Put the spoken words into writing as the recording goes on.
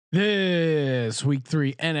This week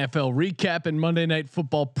 3 NFL recap and Monday Night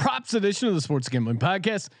Football props edition of the Sports Gambling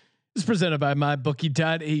Podcast is presented by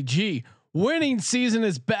MyBookie.ag. Winning season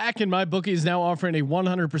is back, and MyBookie is now offering a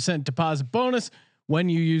 100% deposit bonus when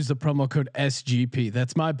you use the promo code SGP.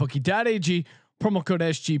 That's MyBookie.ag, promo code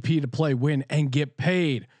SGP to play, win, and get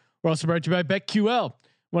paid. We're also brought to you by BetQL.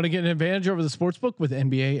 Want to get an advantage over the sportsbook with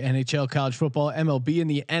NBA, NHL, college football, MLB, and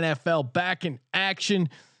the NFL back in action?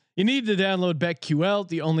 You need to download BetQL,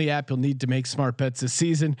 the only app you'll need to make smart bets this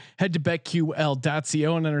season. Head to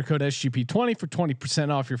betql.co and enter code SGP20 for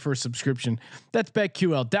 20% off your first subscription. That's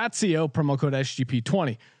betql.co, promo code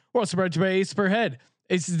SGP20. We're also brought to you by Ace Per Head.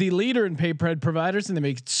 Ace is the leader in pay per head providers, and they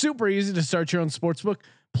make it super easy to start your own sportsbook.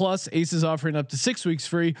 Plus, Ace is offering up to 6 weeks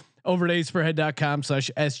free over at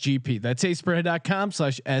aceperhead.com/SGP. That's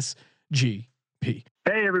aceperhead.com/SGP. Hey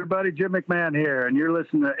everybody, Jim McMahon here, and you're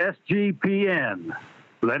listening to SGPN.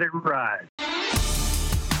 Let it ride.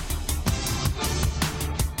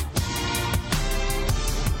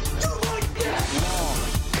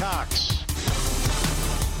 Cox.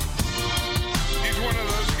 He's one of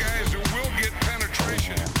those guys who will get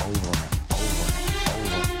penetration. Over.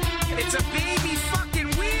 It's a baby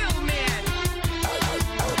fucking wheel, man.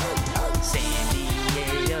 San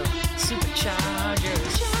Diego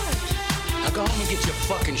Superchargers. Now go home and get your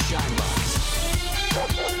fucking shine box.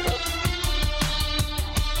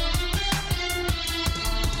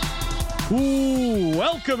 Ooh,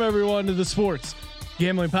 welcome everyone to the Sports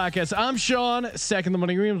Gambling Podcast. I'm Sean, second the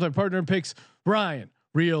money green with my partner in picks, Ryan,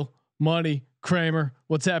 Real Money Kramer.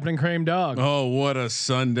 What's happening, Kramer dog? Oh, what a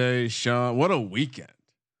Sunday, Sean. What a weekend.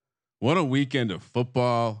 What a weekend of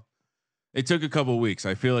football. It took a couple weeks.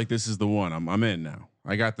 I feel like this is the one. I'm in now.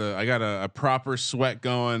 I got a proper sweat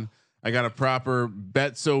going. I got a proper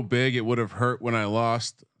bet so big it would have hurt when I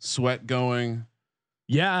lost sweat going.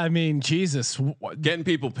 Yeah, I mean, Jesus, Getting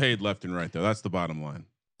people paid left and right though. That's the bottom line.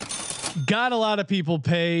 got a lot of people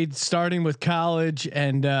paid, starting with college,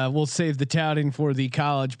 and we'll save the touting for the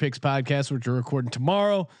College Picks podcast, which we're recording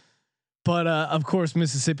tomorrow. But of course,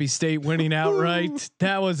 Mississippi State winning outright.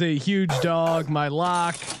 That was a huge dog. My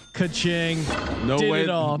lock, ka-ching. No did way. It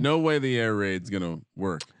all. No way the air raid's gonna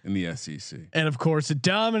work in the SEC. And of course, it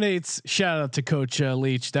dominates. Shout out to Coach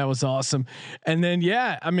Leach. That was awesome. And then,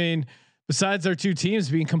 yeah, I mean, besides our two teams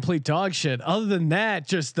being complete dog shit, other than that,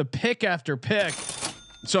 just the pick after pick.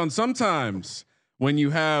 Sean, sometimes when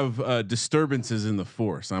you have disturbances in the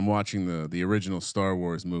Force, I'm watching the original Star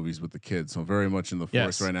Wars movies with the kids, so very much in the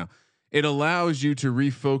Force right now. It allows you to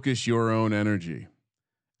refocus your own energy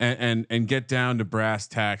and get down to brass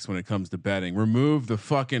tacks when it comes to betting. Remove the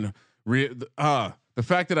fucking the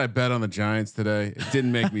fact that I bet on the Giants today, it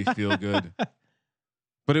didn't make me feel good.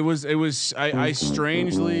 But it was I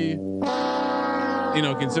strangely,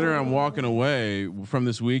 considering I'm walking away from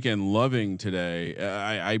this weekend loving today,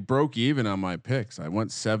 I broke even on my picks. I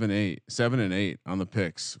went 7 and 8 on the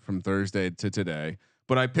picks from Thursday to today,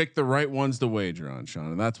 but I picked the right ones to wager on, Sean,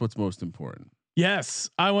 and that's what's most important. Yes,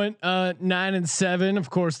 I went 9 and 7. Of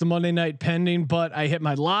course, the Monday night pending, but I hit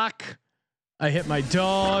my lock, I hit my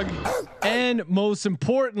dog, and most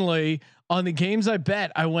importantly, on the games I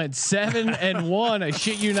bet, I went 7 and 1. I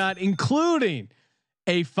shit you not, including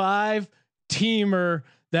a 5-teamer.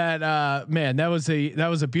 That man, that was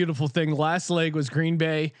a beautiful thing. Last leg was Green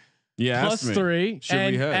Bay +3,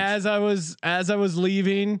 and as I was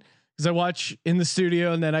leaving, because I watch in the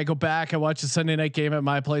studio and then I go back, I watch the Sunday night game at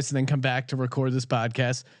my place, and then come back to record this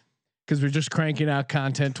podcast because we're just cranking out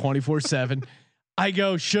content 24/7. I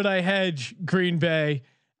go, should I hedge Green Bay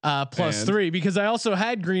 +3? Because I also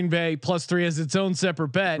had Green Bay +3 as its own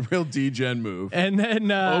separate bet. Real degen move. And then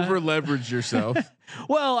over leverage yourself.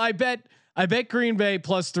 Well, I bet Green Bay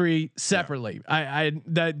 +3 separately. Yeah.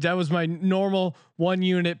 That was my normal 1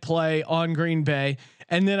 unit play on Green Bay.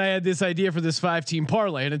 And then I had this idea for this 5-team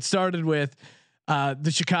parlay, and it started with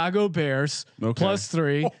the Chicago Bears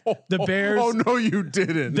 +3, the Bears. Oh no, you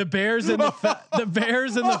didn't. The Bears and the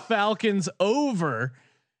Bears and the Falcons over,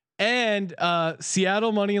 and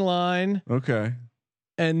Seattle money line. Okay.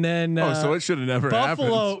 And then so it should have never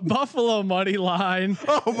happened. Buffalo money line.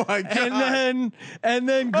 Oh my god! And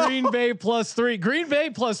then Green Bay +3. Green Bay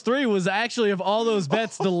 +3 was actually, of all those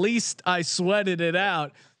bets, the least I sweated it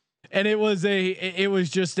out. And it was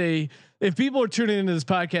just a. If people are tuning into this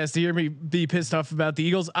podcast to hear me be pissed off about the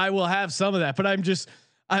Eagles, I will have some of that. But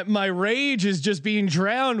my rage is just being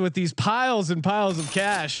drowned with these piles and piles of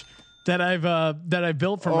cash that I've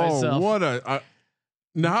built for myself. What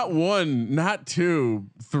not one, not two,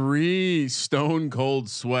 3 stone cold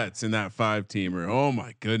sweats in that 5-teamer. Oh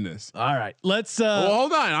my goodness. All right, let's. Well,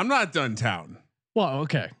 hold on. I'm not done touting. Well,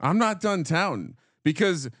 okay. I'm not done touting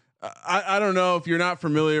because I don't know if you're not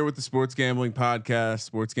familiar with the Sports Gambling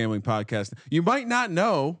Podcast. You might not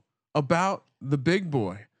know about the big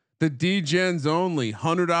boy, the D-Gens only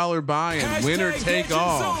 $100 buy-in, winner take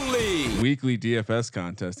all weekly DFS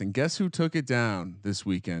contest. And guess who took it down this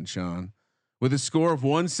weekend, Sean? With a score of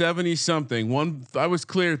 170 something. I was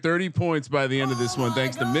clear 30 points by the end of this one,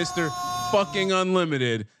 thanks to Mr. Fucking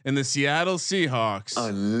Unlimited and the Seattle Seahawks.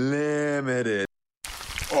 Unlimited.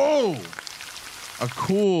 Oh, a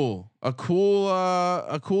cool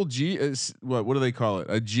G. What do they call it?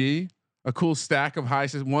 A G. A cool stack of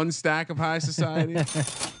one stack of high society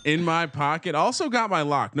in my pocket. Also got my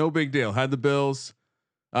lock. No big deal. Had the Bills.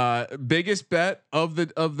 Biggest bet of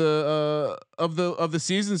the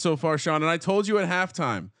season so far, Sean. And I told you at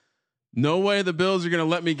halftime, no way the Bills are going to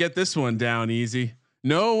let me get this one down easy.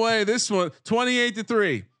 No way. This one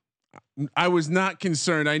 28-3. I was not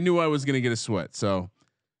concerned. I knew I was going to get a sweat. So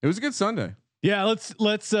it was a good Sunday. Yeah, let's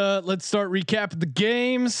start recapping the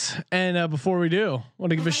games. And before we do, I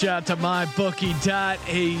want to give a shout out to mybookie.ag,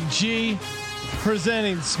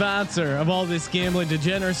 presenting sponsor of all this gambling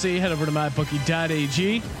degeneracy. Head over to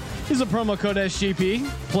mybookie.ag. Use a promo code SGP.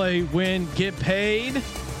 Play, win, get paid.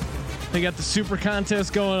 They got the super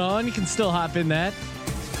contest going on. You can still hop in that.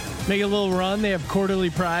 Make a little run. They have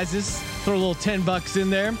quarterly prizes. Throw a little $10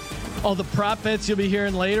 in there. All the prop bets you'll be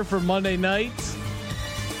hearing later for Monday nights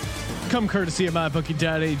come courtesy of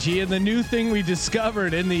mybookie.ag. And the new thing we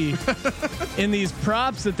discovered in the in these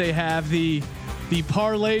props that they have, the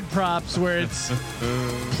parlayed props where it's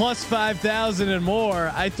plus 5,000 and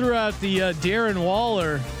more. I threw out the Darren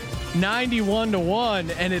Waller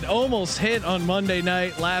 91-1, and it almost hit on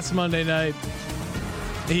last Monday night.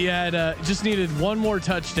 He had just needed one more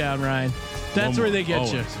touchdown, Ryan. That's where they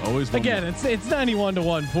get you. Always. Again, it's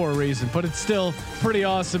 91-1 for a reason, but it's still pretty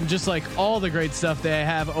awesome. Just like all the great stuff they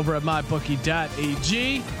have over at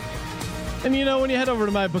mybookie.ag. And you know, when you head over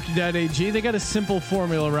to mybookie.ag, they got a simple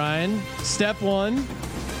formula, Ryan. Step 1,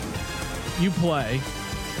 you play.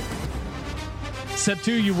 Step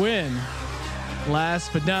 2, you win.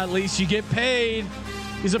 Last but not least, you get paid.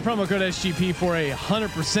 Use a promo code SGP for a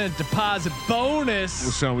 100% deposit bonus.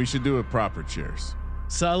 Well, Sean, we should do it proper. Cheers.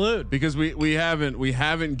 Salute. Because we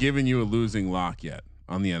haven't given you a losing lock yet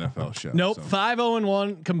on the NFL show. Nope. So.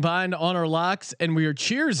 5-0-1 combined on our locks, and we are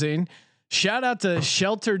cheersing. Shout out to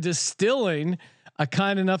Shelter Distilling,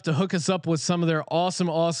 kind enough to hook us up with some of their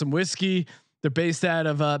awesome whiskey. They're based out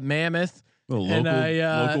of Mammoth. Local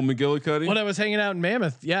McGillicuddy. When I was hanging out in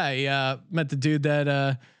Mammoth, I met the dude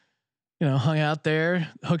that hung out there,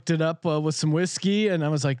 hooked it up with some whiskey, and I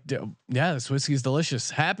was like, yeah, this whiskey is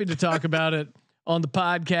delicious. Happy to talk about it on the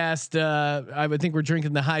podcast. I would think we're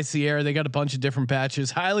drinking the High Sierra. They got a bunch of different batches.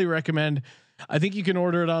 Highly recommend. I think you can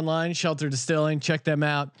order it online. Shelter Distilling. Check them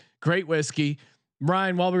out. Great whiskey.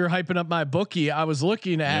 Ryan, while we were hyping up my bookie, I was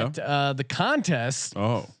looking at the contest.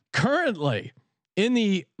 Oh, currently in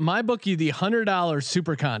the MyBookie, the $100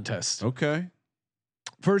 super contest. Okay.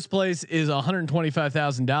 First place is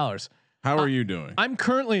 $125,000. How are you doing? I'm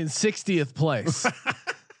currently in 60th place,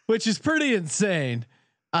 which is pretty insane.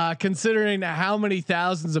 Considering how many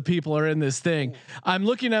thousands of people are in this thing. I'm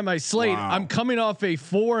looking at my slate. Wow. I'm coming off a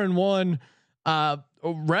 4-1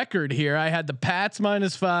 record here. I had the Pats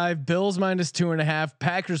 -5, Bills -2.5,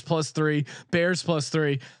 Packers +3, Bears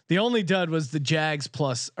 +3. The only dud was the Jags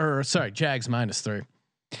Jags -3.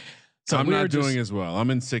 So I'm not doing as well. I'm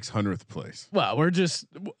in 600th place. Well,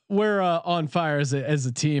 we're on fire as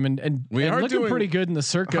a team, and we are looking pretty good in the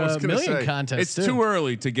Circa Million contest. It's too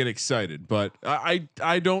early to get excited, but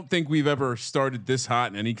I don't think we've ever started this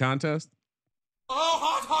hot in any contest.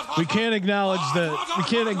 We can't acknowledge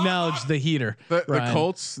the heater. The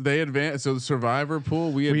Colts, they advanced. So the Survivor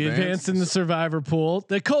pool, we advanced in the Survivor pool.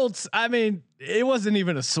 The Colts, I mean, it wasn't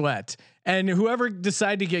even a sweat. And whoever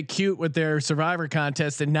decided to get cute with their Survivor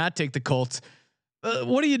contest and not take the Colts,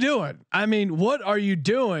 what are you doing? I mean, what are you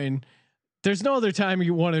doing? There's no other time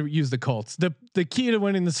you want to use the Colts. The key to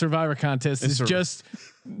winning the Survivor contest is just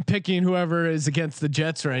picking whoever is against the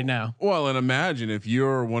Jets right now. Well, and imagine if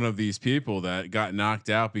you're one of these people that got knocked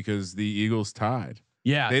out because the Eagles tied.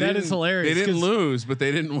 Yeah, that is hilarious. They didn't lose, but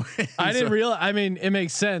they didn't win. I didn't realize. I mean, it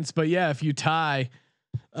makes sense, but yeah, if you tie,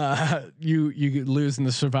 you lose in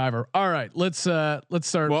the Survivor. All right, let's start.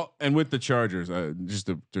 Well, and with the Chargers, just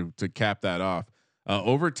to cap that off,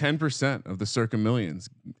 over 10% of the Circa Millions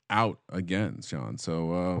out again, Sean.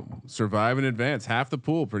 So survive in advance. Half the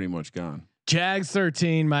pool pretty much gone. Jags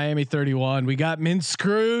 13, Miami 31. We got min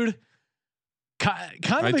screwed. Kind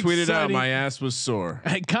of I tweeted exciting, out my ass was sore.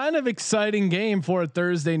 Kind of exciting game for a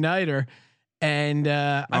Thursday nighter, and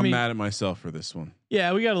I'm mad at myself for this one.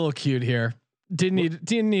 Yeah, we got a little cute here.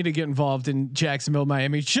 didn't need to get involved in Jacksonville,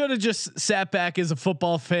 Miami. Should have just sat back as a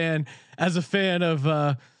football fan, as a fan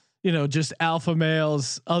of just alpha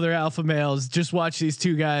males, other alpha males. Just watch these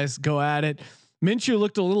two guys go at it. Minshew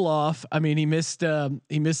looked a little off. I mean, he missed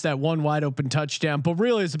that one wide open touchdown, but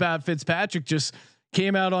really it's about Fitzpatrick just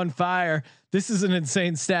came out on fire. This is an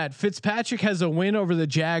insane stat. Fitzpatrick has a win over the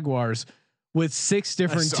Jaguars with 6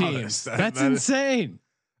 different teams. That's insane.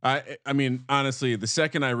 I mean, honestly, the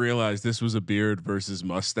second I realized this was a beard versus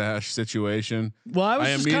mustache situation, well, I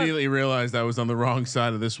immediately realized I was on the wrong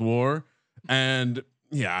side of this war. And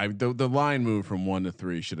yeah, the line move from 1 to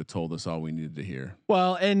 3 should have told us all we needed to hear.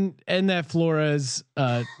 Well, and that Flores,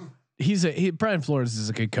 Brian Flores is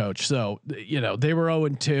a good coach. So, they were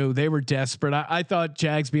 0-2. They were desperate. I thought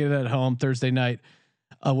Jags being at home Thursday night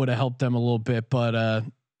would have helped them a little bit, but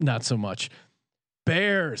not so much.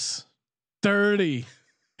 Bears 30.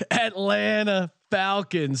 Atlanta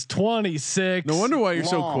Falcons 26. No wonder why you're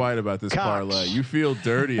so quiet about this parlay. You feel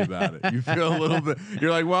dirty about it. You feel a little bit. You're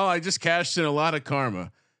like, well, I just cashed in a lot of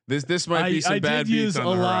karma. This might be some bad beats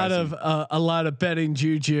on the horizon. I did use a lot of betting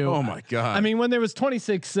juju. Oh my god! I mean, when there was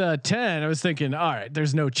 26-10, I was thinking, all right,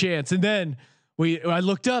 there's no chance. And then I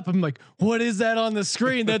looked up. I'm like, what is that on the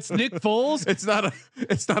screen? That's Nick Foles. It's not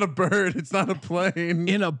a bird. It's not a plane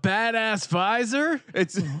in a badass visor.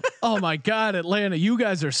 It's oh my god, Atlanta, you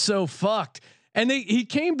guys are so fucked. And he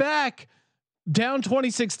came back down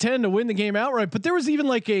 26-10 to win the game outright. But there was even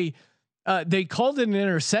like they called it an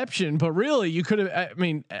interception, but really you could have. I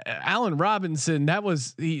mean, Allen Robinson, that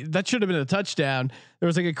should have been a touchdown. There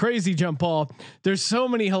was like a crazy jump ball. There's so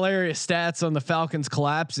many hilarious stats on the Falcons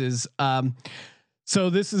collapses. So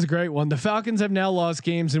this is a great one. The Falcons have now lost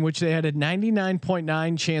games in which they had a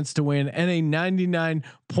 99.9 chance to win and a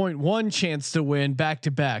 99.1 chance to win back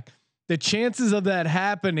to back. The chances of that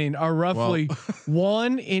happening are roughly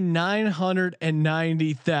 1 in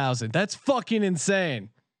 990,000. That's fucking insane.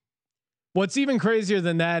 What's even crazier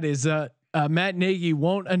than that is Matt Nagy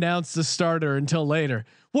won't announce the starter until later.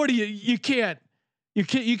 What do you can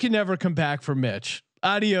never come back from Mitch.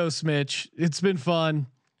 Adios, Mitch. It's been fun.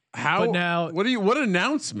 But now what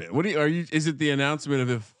announcement? Is it the announcement of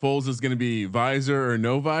if Foles is going to be visor or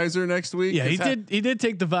no visor next week? Yeah, he did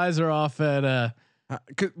take the visor off at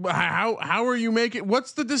how are you making,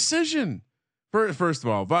 what's the decision? First of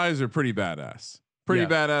all, visor, pretty badass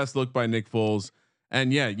badass look by Nick Foles.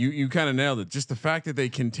 And yeah, you kind of nailed it. Just the fact that they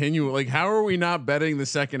continue, like, how are we not betting the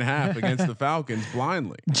second half against the Falcons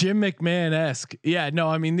blindly? Jim McMahon-esque. Yeah, no,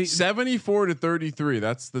 I mean 74-33.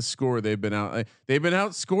 That's the score. They've been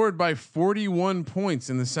outscored by 41 points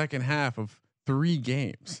in the second half of 3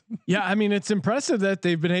 games. Yeah, I mean, it's impressive that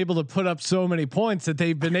they've been able to put up so many points, that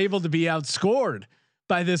they've been able to be outscored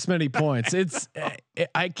by this many points. It's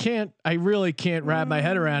I really can't wrap my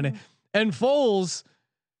head around it. And Foles,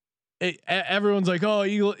 everyone's like,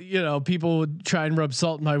 oh, people would try and rub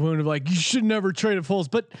salt in my wound of like, you should never trade a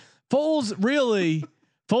Foles, but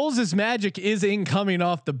Foles' magic is in coming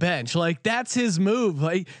off the bench. Like, that's his move.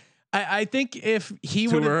 Like, I think if he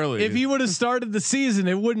would have started the season,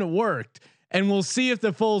 it wouldn't have worked. And we'll see if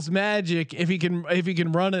the Foles magic, if he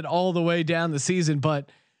can run it all the way down the season. But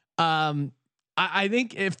I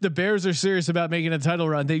think if the Bears are serious about making a title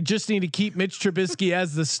run, they just need to keep Mitch Trubisky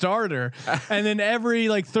as the starter, and then every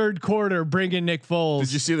third quarter bring in Nick Foles.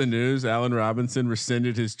 Did you see the news? Allen Robinson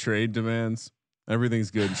rescinded his trade demands. Everything's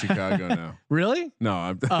good in Chicago now. Really?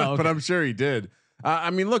 No, okay. But I'm sure he did. I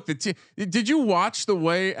mean, look, did you watch the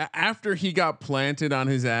way after he got planted on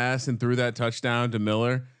his ass and threw that touchdown to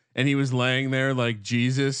Miller? And he was laying there like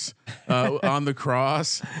Jesus on the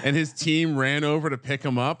cross, and his team ran over to pick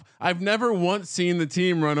him up. I've never once seen the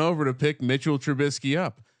team run over to pick Mitchell Trubisky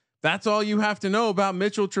up. That's all you have to know about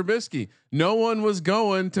Mitchell Trubisky. No one was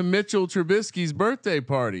going to Mitchell Trubisky's birthday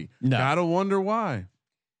party. No. Gotta wonder why.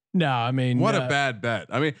 No, I mean, what a bad bet.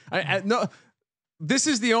 I mean, I no. This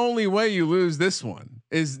is the only way you lose this one.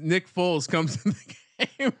 Is Nick Foles comes in the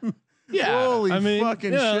game. Yeah, holy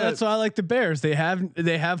fucking shit. That's why I like the Bears. They have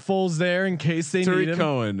Foles there in case they need him. Tariq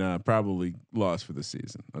Cohen probably lost for the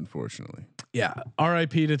season, unfortunately. Yeah,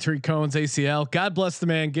 R.I.P. to Tariq Cohen's ACL. God bless the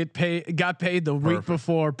man. Got paid the week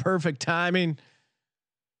before. Perfect timing.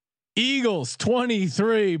 Eagles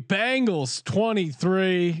 23, Bengals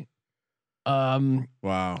 23.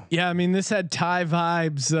 Wow. Yeah, I mean, this had tie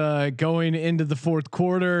vibes going into the fourth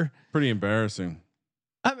quarter. Pretty embarrassing.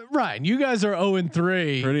 Ryan, you guys are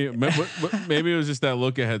 0-3. Maybe it was just that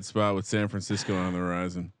look ahead spot with San Francisco on the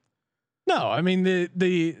horizon. No, I mean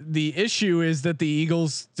the issue is that the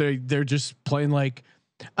Eagles they're just playing like.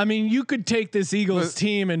 I mean, you could take this Eagles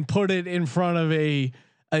team and put it in front of a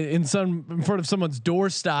in front of someone's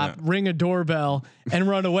doorstop, ring a doorbell, and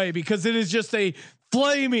run away because it is just a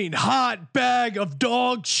flaming hot bag of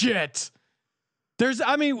dog shit. There's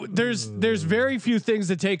very few things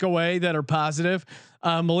to take away that are positive.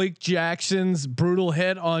 Malik Jackson's brutal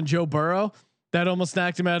hit on Joe Burrow that almost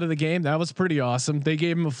knocked him out of the game. That was pretty awesome. They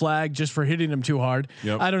gave him a flag just for hitting him too hard.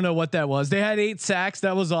 Yep. I don't know what that was. They had 8 sacks.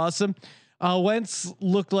 That was awesome. Wentz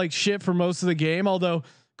looked like shit for most of the game, although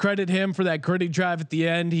credit him for that gritty drive at the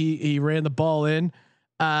end. He ran the ball in.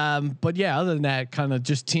 But yeah, other than that, kind of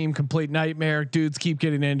just team complete nightmare. Dudes keep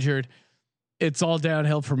getting injured. It's all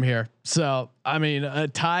downhill from here. So, I mean, a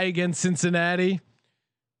tie against Cincinnati.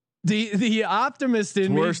 The optimist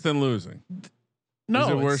in me, worse than losing. No, is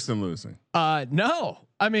it worse than losing? No.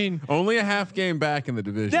 I mean, only a half game back in the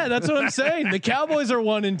division. Yeah, that's what I'm saying. The Cowboys are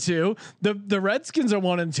 1-2. The Redskins are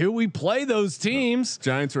 1-2. We play those teams.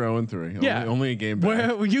 Giants are 0-3. Yeah, only a game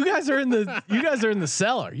back. Where you guys are in the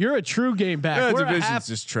cellar. You're a true game back. Yeah, division's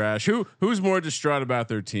just trash. Who's more distraught about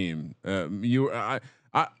their team?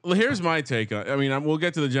 Here's my take on. I mean, we'll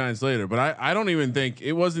get to the Giants later, but I don't even think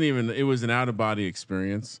it was an out of body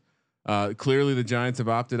experience. Clearly, the Giants have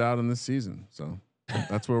opted out in this season, so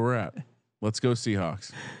that's where we're at. Let's go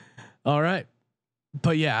Seahawks. All right.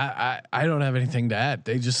 But yeah, I don't have anything to add.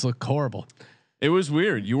 They just look horrible. It was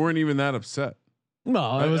weird. You weren't even that upset. No,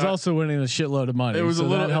 I was also winning a shitload of money. It was so a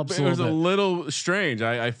little. It was a little strange.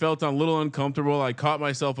 I felt a little uncomfortable. I caught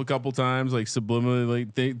myself a couple times, like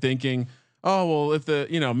subliminally thinking, "Oh well, if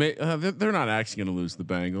they're not actually going to lose the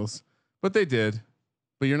Bengals, but they did."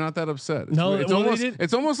 But you're not that upset.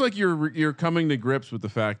 It's almost like you're coming to grips with the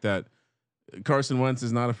fact that Carson Wentz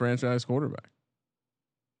is not a franchise quarterback.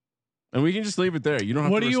 And we can just leave it there. You don't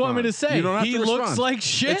have what to do you respond. want me to say? You don't have he to looks respond. like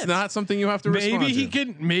shit. It's not something you have to respond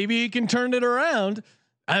to. Maybe he can turn it around.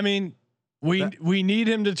 I mean, we need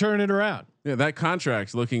him to turn it around. Yeah, that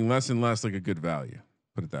contract's looking less and less like a good value.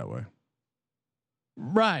 Put it that way.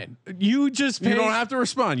 Ryan, you don't have to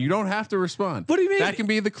respond. You don't have to respond. What do you mean? That can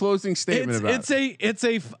be the closing statement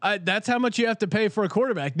That's how much you have to pay for a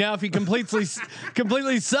quarterback. Now, if he completely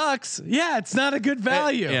sucks, yeah, it's not a good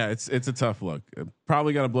value. It's a tough look.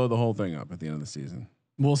 Probably got to blow the whole thing up at the end of the season.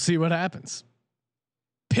 We'll see what happens.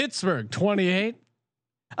 Pittsburgh 28.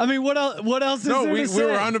 I mean, what else is there to say?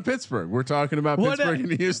 We were on to Pittsburgh. We're talking about Pittsburgh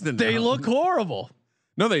and Houston. They look horrible.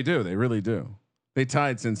 No, they do. They really do. They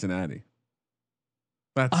tied Cincinnati.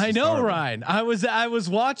 I know, horrible. Ryan. I was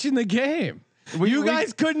watching the game. You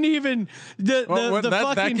guys couldn't even the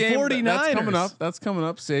fucking 49ers. That's coming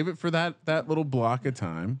up. Save it for that little block of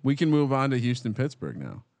time. We can move on to Houston, Pittsburgh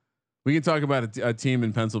now. We can talk about a team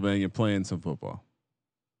in Pennsylvania playing some football.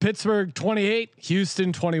 Pittsburgh 28,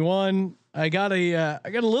 Houston 21. I got a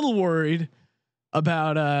little worried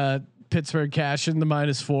about Pittsburgh cashing the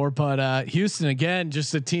 -4, but Houston again,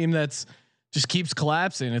 just a team that's just keeps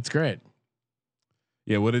collapsing. It's great.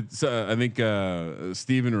 Yeah, what it's I think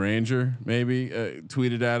Steven Ranger maybe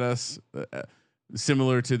tweeted at us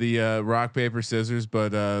similar to the rock paper scissors, but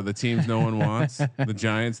the teams no one wants: the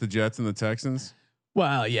Giants, the Jets, and the Texans.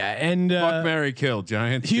 Well, yeah, and fuck, marry, kill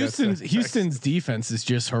Giants. Houston's defense is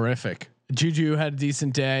just horrific. Juju had a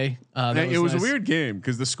decent day. It was nice. A weird game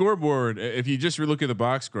because the scoreboard. If you just look at the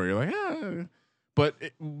box score, you're like, but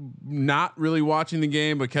not really watching the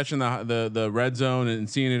game, but catching the red zone and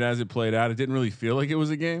seeing it as it played out, it didn't really feel like it was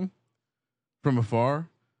a game from afar.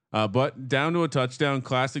 But down to a touchdown,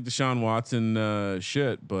 classic Deshaun Watson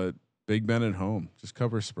shit. But Big Ben at home, just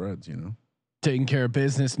cover spreads, taking care of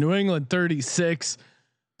business. New England 36,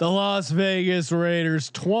 the Las Vegas Raiders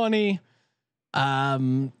 20.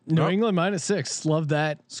 New England -6. Love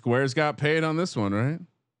that. Squares got paid on this one, right?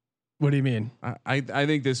 What do you mean? I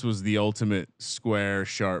think this was the ultimate square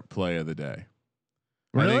sharp play of the day.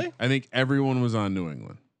 Really? I think everyone was on New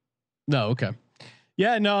England. No. Okay.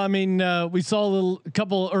 Yeah, no, I mean, we saw a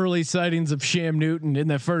couple early sightings of Sham Newton in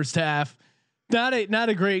the first half. Not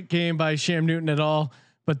a great game by Sham Newton at all,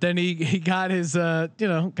 but then he got his,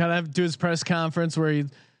 kind of do his press conference where he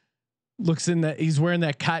looks in that he's wearing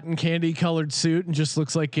that cotton candy colored suit and just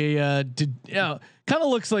looks like kind of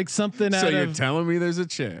looks like something so you're telling me there's a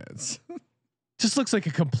chance. Just looks like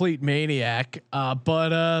a complete maniac.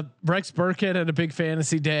 But Rex Burkhead had a big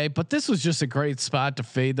fantasy day, but this was just a great spot to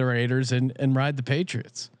fade the Raiders and ride the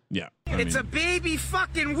Patriots. Yeah. It's a baby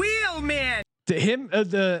fucking wheel, man. To him,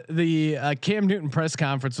 the Cam Newton press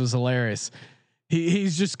conference was hilarious.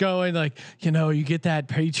 He's just going like, you get that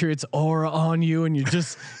Patriots aura on you and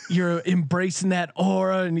you're embracing that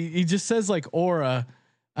aura. And he just says like aura.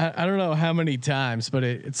 I don't know how many times, but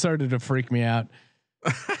it started to freak me out.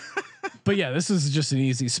 But yeah, this is just an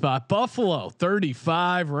easy spot. Buffalo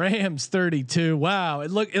 35, Rams 32. Wow,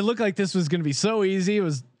 it looked like this was going to be so easy. It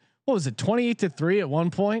was, what was it, 28-3 at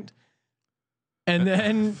one point, and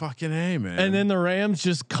then fucking A, man. And then the Rams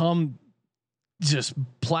just come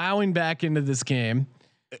plowing back into this game.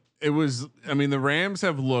 It was, I mean, the Rams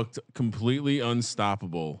have looked completely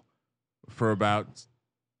unstoppable for about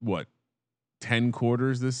 10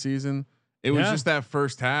 quarters this season. It was just that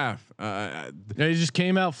first half. They just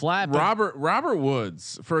came out flat. Robert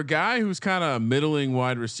Woods, for a guy who's kind of a middling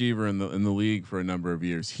wide receiver in the league for a number of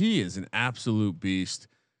years, he is an absolute beast.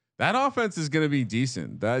 That offense is going to be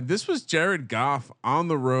decent. This was Jared Goff on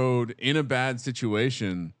the road in a bad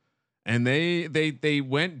situation, and they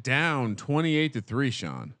went down 28-3,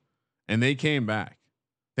 Sean, and they came back.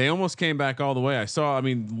 They almost came back all the way. I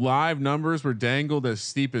mean, live numbers were dangled as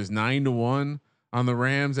steep as 9-1 on the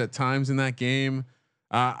Rams at times in that game.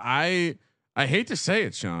 I hate to say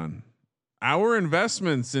it, Sean, our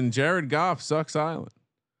investments in Jared Goff suck silent.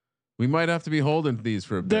 We might have to be holding these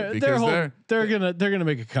for a bit because they're gonna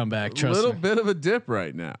make a comeback. Trust me. A little bit of a dip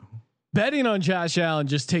right now. Betting on Josh Allen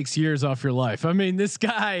just takes years off your life. I mean, this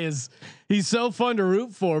guy he's so fun to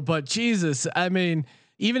root for, but Jesus, I mean,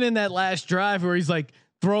 even in that last drive where he's like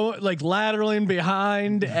lateraling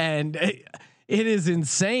behind, and it is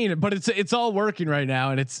insane. But it's all working right now,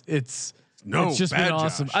 and it's just been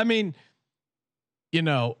awesome. Josh. I mean,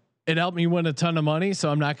 it helped me win a ton of money, so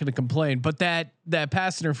I'm not going to complain. But that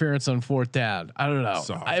pass interference on fourth down, I don't know.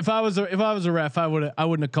 If I was a ref, I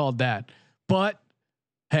wouldn't have called that. But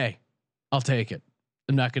hey, I'll take it.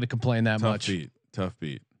 I'm not going to complain that much. Tough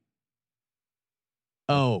beat.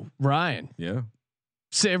 Oh, Ryan. Yeah.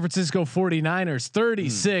 San Francisco 49ers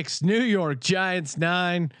 36, New York Giants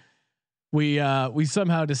 9. We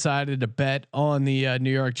somehow decided to bet on the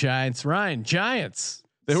New York Giants. Ryan, Giants.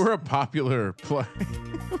 They were a popular play.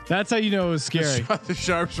 That's how you know it was scary. The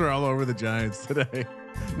Sharps were all over the Giants today.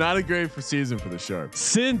 Not a great season for the Sharps.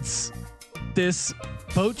 Since this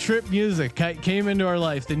boat trip music came into our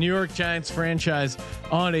life, the New York Giants franchise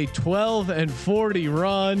on a 12-40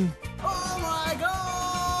 run. Oh my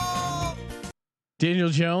God! Daniel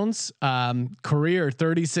Jones, career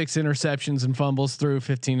 36 interceptions and fumbles through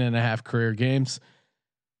 15.5 career games.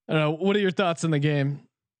 I don't know. What are your thoughts on the game?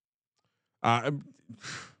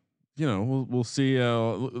 We'll see.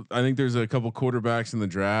 I think there's a couple quarterbacks in the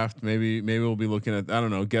draft. Maybe we'll be looking at, I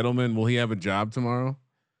don't know, Gettleman. Will he have a job tomorrow?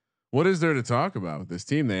 What is there to talk about with this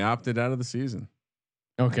team? They opted out of the season.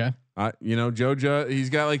 Okay. Joe Judge,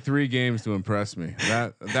 he's got like 3 games to impress me.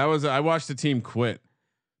 I watched the team quit.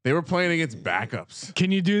 They were playing against backups.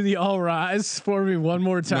 Can you do the all rise for me one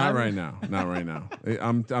more time? Not right now.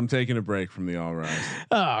 I'm taking a break from the all rise.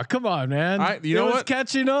 Oh, come on, man. You know what?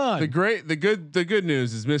 Catching on. The good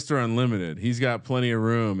news is Mr. Unlimited. He's got plenty of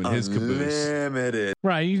room in his caboose. Unlimited.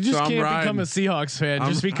 Right. You just can't become a Seahawks fan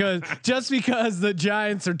just because the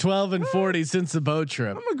Giants are 12-40 since the boat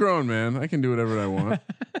trip. I'm a grown man. I can do whatever I want.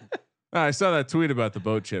 I saw that tweet about the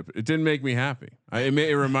boat trip. It didn't make me happy.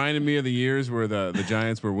 It reminded me of the years where the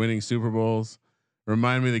Giants were winning Super Bowls.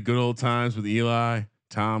 Reminded me of the good old times with Eli,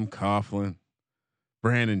 Tom Coughlin,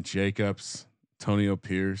 Brandon Jacobs, Antonio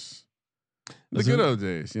Pierce. The good old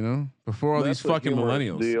days, before all these fucking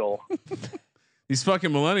millennials. These fucking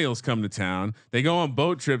millennials come to town. They go on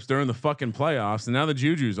boat trips during the fucking playoffs, and now the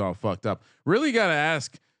juju's all fucked up. Really got to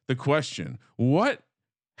ask the question: what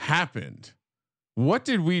happened? What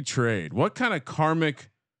did we trade? What kind of karmic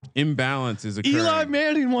imbalance is occurring? Eli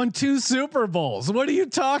Manning won 2 Super Bowls. What are you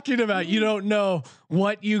talking about? You don't know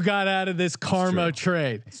what you got out of this karma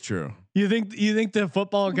trade. It's true. You think the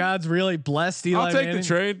football gods really blessed Eli I'll take Manning? the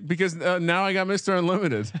trade because now I got Mr.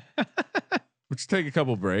 Unlimited. Let's take a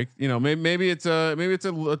couple breaks. Maybe it's a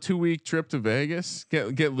 2-week trip to Vegas.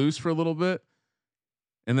 Get loose for a little bit,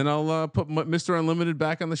 and then I'll put Mr. Unlimited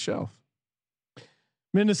back on the shelf.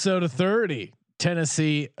 Minnesota 30.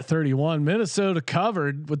 Tennessee 31. Minnesota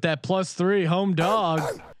covered with that +3 home dog.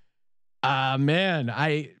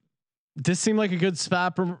 This seemed like a good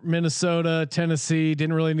spot for Minnesota. Tennessee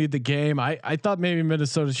didn't really need the game. I thought maybe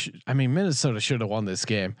Minnesota should have won this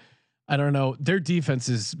game. I don't know. Their defense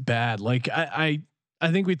is bad. Like I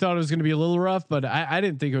think we thought it was going to be a little rough, but I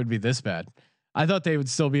didn't think it would be this bad. I thought they would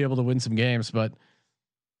still be able to win some games, but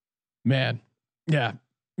man, yeah,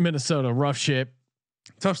 Minnesota rough shape.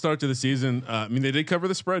 Tough start to the season. They did cover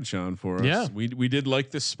the spread, Sean, for us. Yeah. We did like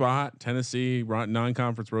this spot. Tennessee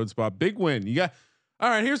non-conference road spot. Big win. You got. All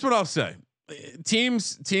right. Here's what I'll say.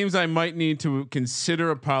 Teams I might need to consider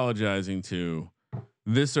apologizing to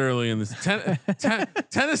this early in this.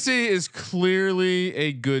 Tennessee is clearly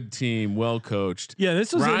a good team, well coached. Yeah,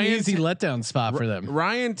 this was an easy letdown spot for them.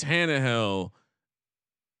 Ryan Tannehill,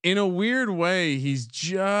 in a weird way, he's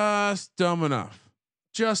just dumb enough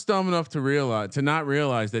to not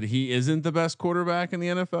realize that he isn't the best quarterback in the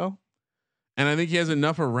NFL. And I think he has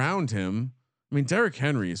enough around him. I mean, Derrick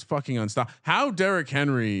Henry is fucking unstoppable. How Derrick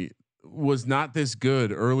Henry was not this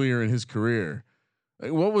good earlier in his career.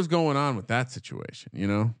 Like, what was going on with that situation? You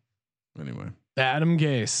know. Anyway, Adam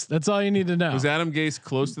Gase. That's all you need to know. Was Adam Gase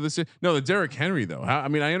close to this? No, the Derrick Henry though. I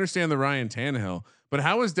mean, I understand the Ryan Tannehill, but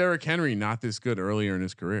how is Derrick Henry not this good earlier in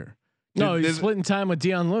his career? He's splitting time with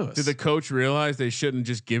Deion Lewis. Did the coach realize they shouldn't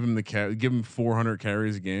just give him 400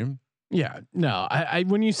 carries a game? Yeah, no. I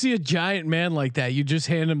when you see a giant man like that, you just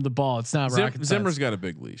hand him the ball. It's not rocket science. Zimmer's got a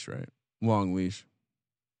big leash, right? Long leash.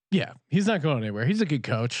 Yeah, he's not going anywhere. He's a good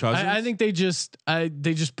coach. I think they just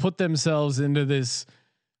put themselves into this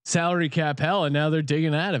salary cap hell, and now they're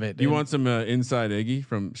digging out of it. You want some inside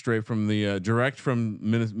Iggy straight from the direct from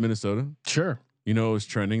Minnesota? Sure. You know what was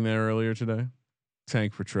trending there earlier today?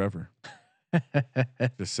 Tank for Trevor.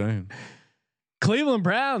 Just saying. Cleveland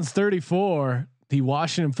Browns 34. The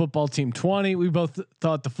Washington football team 20. We both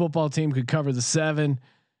thought the football team could cover the 7.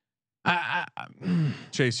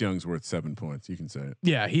 Chase Young's worth 7 points. You can say it.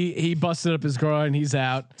 Yeah, he busted up his groin. He's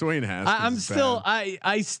out. Dwayne Haskins.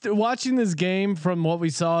 I'm still watching this game from what we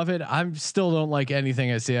saw of it. I still don't like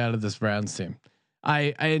anything I see out of this Browns team.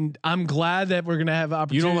 I'm glad that we're gonna have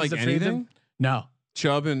opportunities. You don't like to anything? them. No.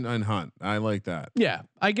 Chubb and Hunt. I like that. Yeah,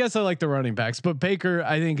 I guess I like the running backs, but Baker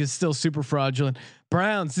I think is still super fraudulent.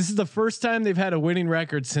 Browns. This is the first time they've had a winning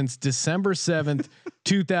record since December 7th,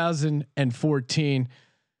 2014.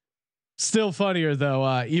 Still funnier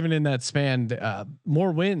though, even in that span,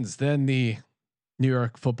 more wins than the New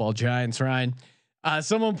York Football Giants. Ryan,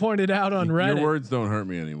 someone pointed out on Reddit. Your words don't hurt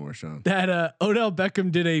me anymore, Sean. That Odell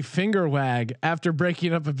Beckham did a finger wag after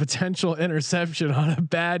breaking up a potential interception on a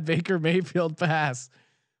bad Baker Mayfield pass,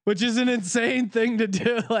 which is an insane thing to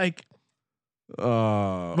do. Like,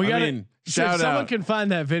 shout out. Someone can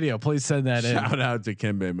find that video. Please send that in. Shout out to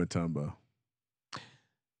Kembe Mutombo.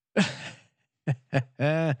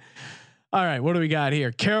 All right, what do we got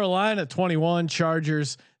here? Carolina 21,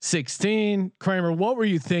 Chargers 16. Kramer, what were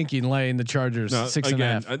you thinking laying the Chargers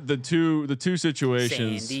 6.5? The two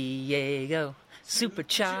situations. San Diego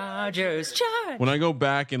Superchargers. Charge. When I go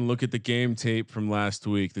back and look at the game tape from last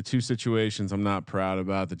week, the two situations I'm not proud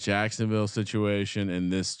about: the Jacksonville situation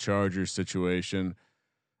and this Chargers situation.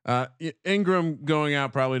 Ingram going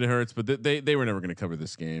out probably to Hurts, but they were never going to cover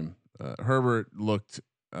this game. Herbert looked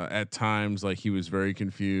at times like he was very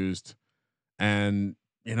confused. And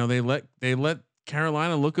you know they let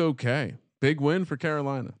Carolina look okay. Big win for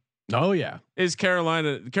Carolina. Oh yeah,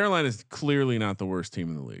 Carolina's clearly not the worst team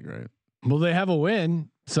in the league, right? Well, they have a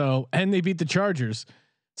win, and they beat the Chargers,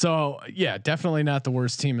 so yeah, definitely not the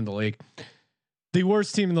worst team in the league. The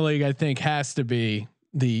worst team in the league, I think, has to be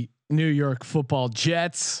the New York Football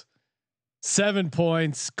Jets. 7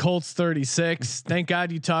 points, Colts 36. Thank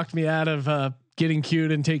God you talked me out of getting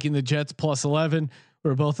cute and taking the Jets plus 11.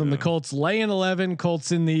 We're both on the Colts laying 11.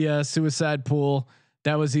 Colts in the suicide pool.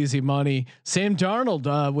 That was easy money. Sam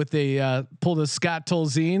Darnold with pulled a Scott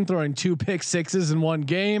Tolzien, throwing 2 pick sixes in one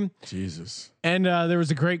game. Jesus. And there was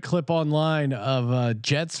a great clip online of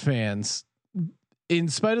Jets fans. In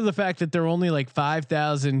spite of the fact that there are only like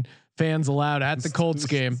 5,000 fans allowed at the Colts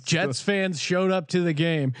game, Jets fans showed up to the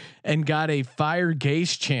game and got a fire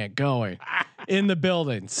Gase chant going in the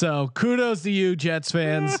building. So kudos to you, Jets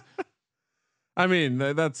fans. I mean,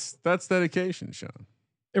 that's dedication, Sean.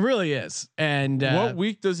 It really is. And what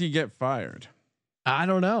week does he get fired? I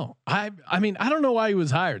don't know. I mean, I don't know why he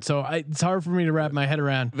was hired. So it's hard for me to wrap my head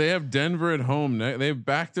around. They have Denver at home. They have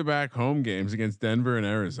back-to-back home games against Denver and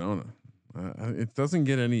Arizona. It doesn't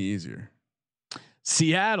get any easier.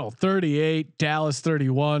 Seattle 38, Dallas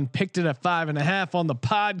 31. Picked it at 5.5 on the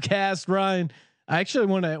podcast. Ryan, I actually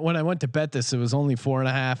when I went to bet this, it was only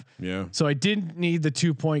 4.5. Yeah. So I didn't need the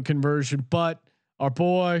 2-point conversion, but our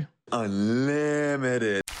boy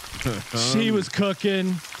Unlimited. He was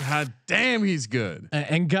cooking. God damn, he's good.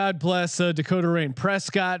 And God bless Dakota Rain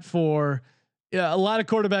Prescott for a lot of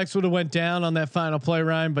quarterbacks would have went down on that final play,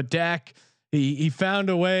 Ryan, but Dak he found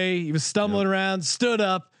a way. He was stumbling around, stood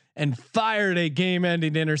up, and fired a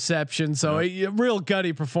game-ending interception. So a real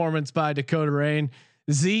gutty performance by Dakota Rain.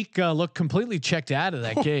 Zeke looked completely checked out of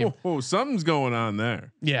that game. Something's going on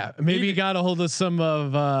there. Yeah, maybe he got a hold of some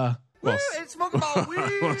of. It's smoking about weed.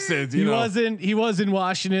 He was in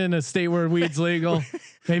Washington, a state where weed's legal.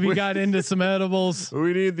 Maybe got into some edibles.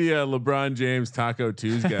 We need the LeBron James Taco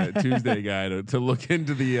Tuesday guy to look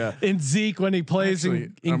into the in Zeke when he plays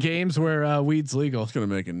in games where weed's legal. I'm just gonna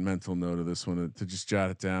make a mental note of this one to just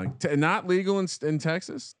jot it down. Not legal in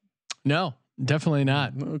Texas. No, definitely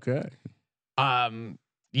not. Okay.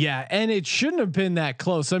 Yeah, and it shouldn't have been that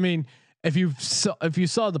close. I mean, if you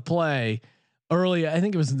saw the play early, I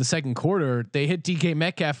think it was in the second quarter, they hit DK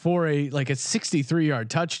Metcalf for a 63-yard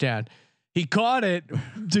touchdown. He caught it,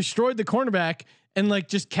 destroyed the cornerback, and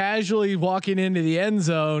just casually walking into the end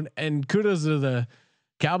zone. And kudos to the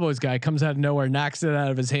Cowboys guy, comes out of nowhere, knocks it out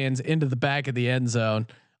of his hands into the back of the end zone.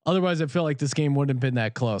 Otherwise, I feel like this game wouldn't have been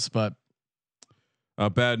that close. But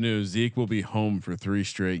bad news: Zeke will be home for 3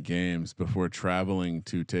 straight games before traveling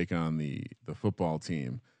to take on the football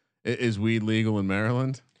team. Is weed legal in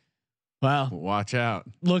Maryland? Wow. Watch out.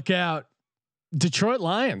 Look out. Detroit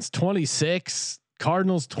Lions 26,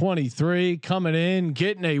 Cardinals 23, coming in,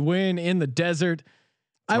 getting a win in the desert.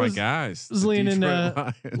 I was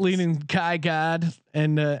leaning Kai God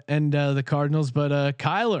and the Cardinals, but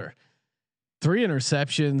Kyler, 3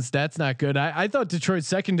 interceptions. That's not good. I thought Detroit's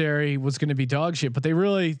secondary was going to be dog shit, but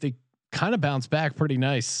they kind of bounced back pretty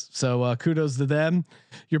nice. So kudos to them.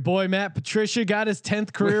 Your boy Matt Patricia got his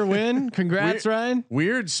 10th career win. Congrats, Ryan.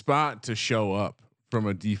 Weird spot to show up from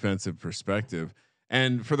a defensive perspective.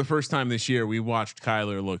 And for the first time this year, we watched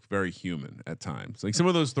Kyler look very human at times. Like some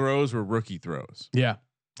of those throws were rookie throws. Yeah.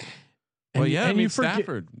 Well, yeah. I mean,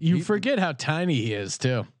 Stafford. You forget how tiny he is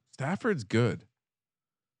too. Stafford's good.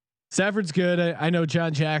 Stafford's good. I know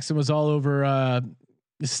John Jackson was all over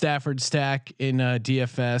Stafford stack in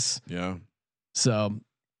DFS. Yeah. So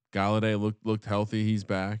Galladay looked healthy. He's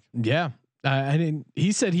back. Yeah. I didn't.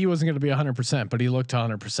 He said he wasn't going to be 100%, but he looked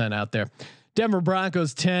 100% out there. Denver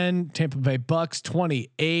Broncos 10, Tampa Bay Bucks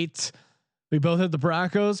 28. We both had the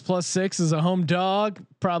Broncos +6 as a home dog.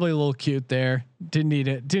 Probably a little cute there. Didn't need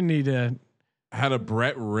it. Had a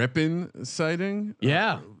Brett Rippon sighting.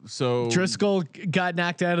 Yeah. So Driscoll got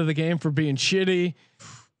knocked out of the game for being shitty.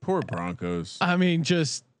 Poor Broncos. I mean,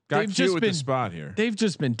 got cute with the spot here. They've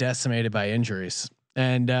just been decimated by injuries,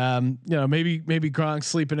 and maybe Gronk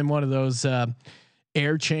sleeping in one of those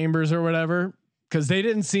air chambers or whatever, because they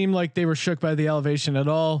didn't seem like they were shook by the elevation at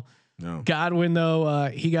all. No. Godwin though,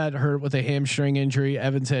 he got hurt with a hamstring injury.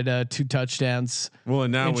 Evans had 2 touchdowns. Well,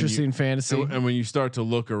 and now interesting fantasy. And when you start to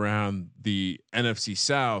look around the NFC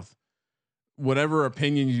South, whatever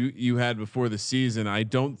opinion you had before the season, I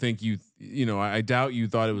don't think I doubt you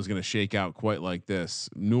thought it was going to shake out quite like this.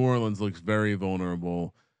 New Orleans looks very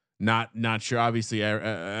vulnerable. Not sure. Obviously,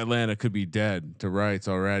 Atlanta could be dead to rights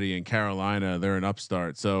already, and Carolina, they're an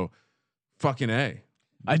upstart. So, fucking A.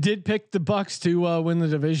 I did pick the Bucks to win the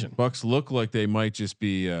division. Bucks look like they might just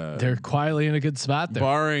be. They're quietly in a good spot there,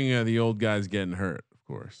 barring the old guys getting hurt, of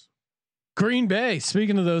course. Green Bay,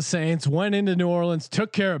 speaking of those Saints, went into New Orleans,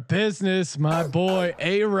 took care of business. My boy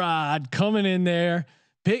A-Rod coming in there.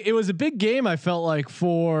 It was a big game, I felt like,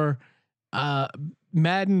 for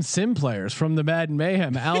Madden sim players from the Madden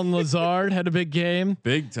Mayhem. Alan Lazard had a big game.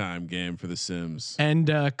 Big time game for the Sims. And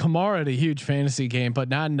Kamara had a huge fantasy game, but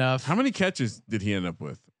not enough. How many catches did he end up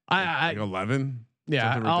with? Like 11?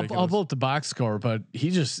 Yeah, I'll pull up the box score, but he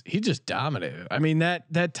just dominated. I mean,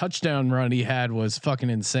 that touchdown run he had was fucking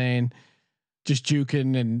insane. Just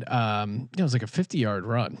juking, and it was like a 50-yard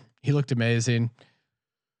run. He looked amazing.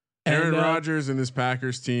 Aaron Rodgers and this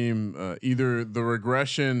Packers team, either the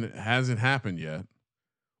regression hasn't happened yet,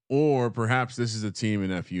 or perhaps this is a team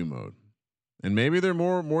in FU mode, and maybe they're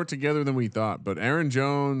more together than we thought. But Aaron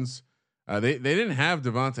Jones, they didn't have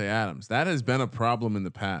Devontae Adams. That has been a problem in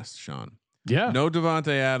the past, Sean. Yeah, no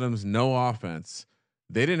Devontae Adams, no offense.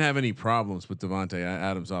 They didn't have any problems with Devontae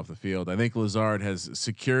Adams off the field. I think Lazard has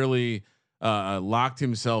securely locked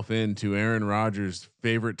himself into Aaron Rodgers'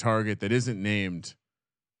 favorite target that isn't named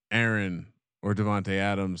Aaron or Devontae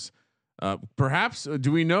Adams. Perhaps,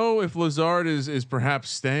 do we know if Lazard is perhaps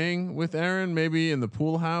staying with Aaron, maybe in the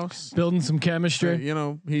pool house, building some chemistry?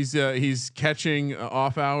 He's catching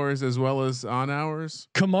off hours as well as on hours.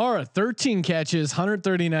 Kamara, 13 catches,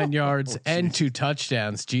 139 yards, and 2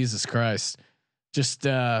 touchdowns. Jesus Christ, just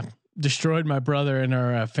destroyed my brother in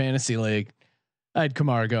our fantasy league. I had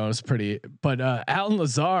Kamara going. It was pretty, but Alan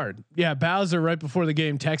Lazard, yeah, Bowser right before the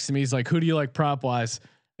game texted me. He's like, "Who do you like prop wise?"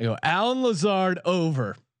 I go, Alan Lazard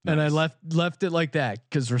over. Nice. And I left it like that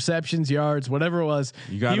because receptions, yards, whatever it was,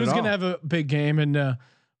 he was going to have a big game. And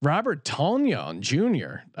Robert Tonyan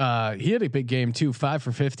Jr., he had a big game too, 5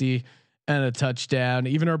 for 50 and a touchdown.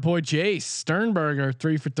 Even our boy Jace Sternberger,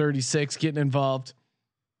 3 for 36, getting involved.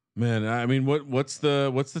 Man, I mean, what's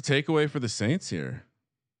the takeaway for the Saints here?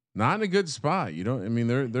 not in a good spot. You don't. I mean,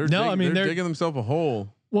 they're they're digging themselves a hole.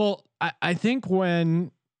 Well, I think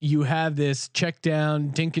when you have this check down,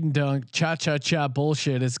 dink and dunk, cha cha cha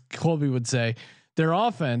bullshit, as Colby would say, their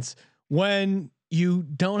offense, when you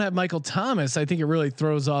don't have Michael Thomas, I think it really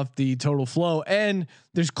throws off the total flow. And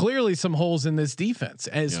there's clearly some holes in this defense,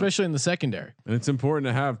 especially in the secondary. And it's important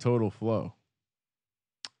to have total flow.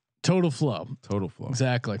 Total flow.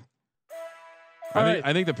 Exactly.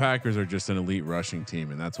 I think the Packers are just an elite rushing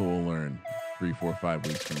team, and that's what we'll learn 3, 4, 5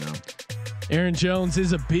 weeks from now. Aaron Jones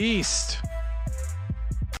is a beast.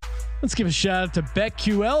 Let's give a shout out to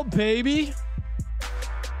BetQL, baby.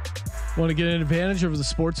 Want to get an advantage over the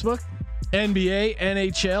sportsbook? NBA,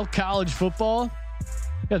 NHL, college football.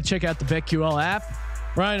 Got to check out the BetQL app.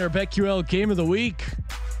 Ryan, our BetQL game of the week: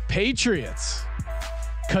 Patriots.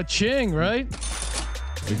 Ka-ching, right?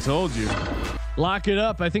 We told you. Lock it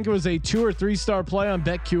up. I think it was a 2 or 3 star play on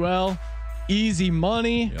BetQL. Easy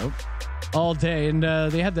money. Yep. All day, and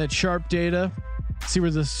they have that sharp data. See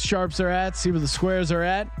where the sharps are at. See where the squares are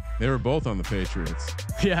at. They were both on the Patriots.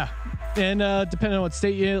 Yeah, and depending on what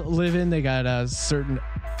state you live in, they got certain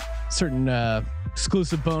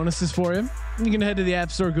exclusive bonuses for you. You can head to the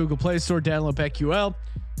App Store, Google Play Store, download BetQL.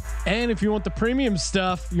 And if you want the premium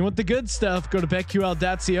stuff, you want the good stuff, go to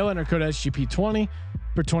betql.co, enter code SGP20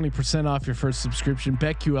 for 20% off your first subscription.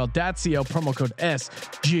 betql.co, promo code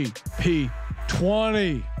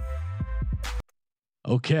SGP20.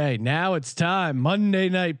 Okay, now it's time. Monday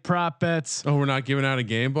night prop bets. Oh, we're not giving out a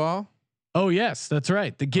game ball? Oh, yes, that's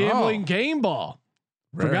right. The gambling game ball.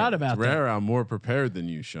 Forgot about that. Rare. I'm more prepared than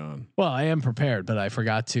you, Sean. Well, I am prepared, but I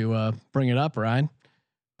forgot to bring it up, Ryan.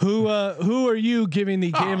 Who are you giving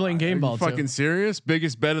the gambling game ball to? Fucking serious?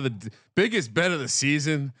 Biggest bet of the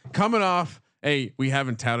season. Coming off. Hey, we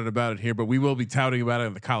haven't touted about it here, but we will be touting about it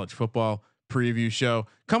in the college football preview show.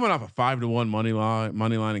 Coming off a 5-1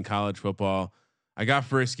 money line in college football. I got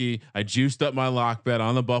frisky. I juiced up my lock bet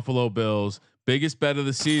on the Buffalo Bills. Biggest bet of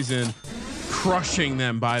the season, crushing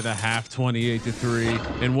them by the half,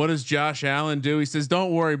 28-3. And what does Josh Allen do? He says,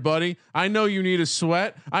 "Don't worry, buddy. I know you need a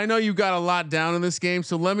sweat. I know you got a lot down in this game.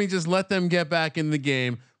 So let me just let them get back in the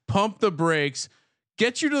game, pump the brakes,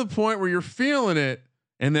 get you to the point where you're feeling it,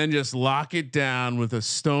 and then just lock it down with a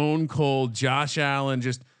stone cold Josh Allen."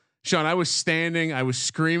 Sean, I was standing, I was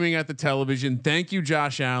screaming at the television. Thank you,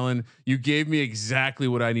 Josh Allen. You gave me exactly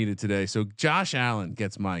what I needed today. So Josh Allen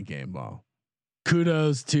gets my game ball.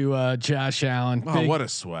 Kudos to Josh Allen. Oh, what a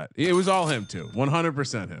sweat. It was all him too.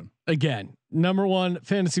 100% him. Again, #1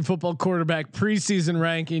 fantasy football quarterback, preseason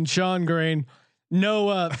ranking, Sean Green.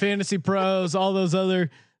 No fantasy pros, all those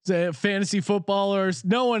other fantasy footballers.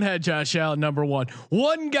 No one had Josh Allen #1.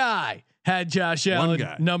 One guy had Josh Allen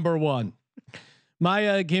 #1.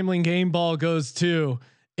 My gambling game ball goes to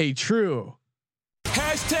a true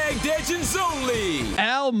 #Legends only.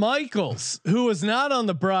 Al Michaels, who was not on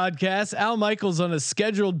the broadcast. Al Michaels on a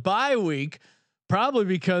scheduled bye week, probably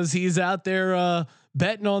because he's out there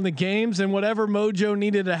betting on the games and whatever mojo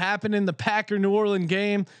needed to happen in the Packer New Orleans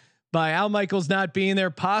game by Al Michaels not being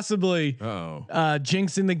there, possibly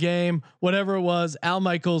jinxing the game, whatever it was. Al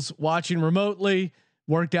Michaels watching remotely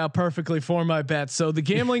worked out perfectly for my bet. So the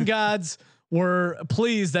gambling gods were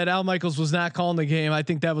pleased that Al Michaels was not calling the game. I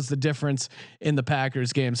think that was the difference in the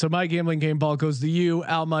Packers game. So my gambling game ball goes to you,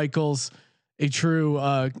 Al Michaels, a true.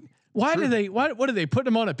 What do they put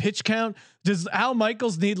him on a pitch count? Does Al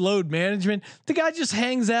Michaels need load management? The guy just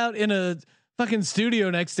hangs out in a fucking studio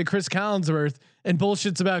next to Chris Collinsworth and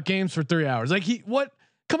bullshits about games for 3 hours. Like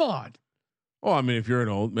come on. Well, I mean, if you're an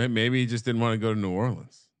old man, maybe he just didn't want to go to New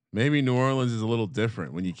Orleans. Maybe New Orleans is a little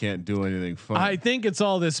different when you can't do anything fun. I think it's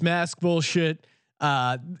all this mask bullshit.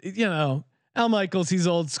 Al Michaels, he's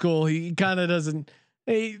old school. He kind of doesn't.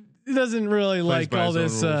 He doesn't really like all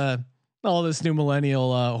this new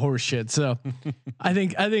millennial horse shit. So I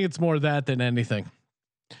think it's more that than anything.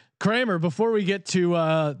 Kramer, before we get to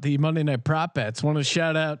the Monday night prop bets, want to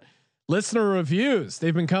shout out listener reviews.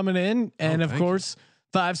 They've been coming in, and of course,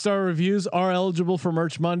 5-star reviews are eligible for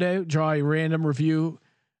Merch Monday. Draw a random review.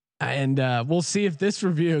 And we'll see if this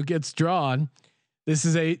review gets drawn. This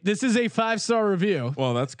is a 5-star review.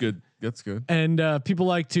 Well, that's good. That's good. And people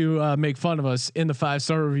like to make fun of us in the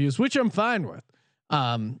 5-star reviews, which I'm fine with.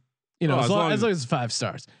 As long as it's 5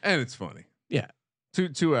 stars and it's funny. Yeah,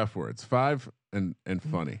 two F words, 5 and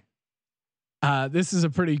funny. This is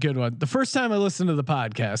a pretty good one. The first time I listened to the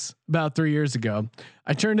podcast about 3 years ago,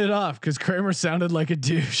 I turned it off because Kramer sounded like a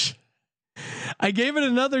douche. I gave it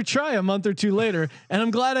another try a month or two later, and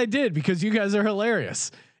I'm glad I did because you guys are hilarious.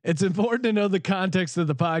 It's important to know the context of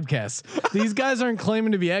the podcast. These guys aren't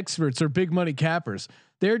claiming to be experts or big money cappers.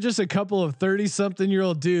 They're just a couple of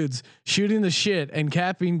 30-something-year-old dudes shooting the shit and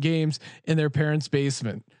capping games in their parents'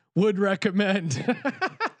 basement. Would recommend.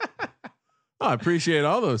 Oh, I appreciate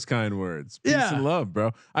all those kind words. Peace and love,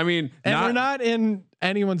 bro. I mean, we're not in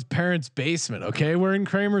anyone's parents' basement. Okay, we're in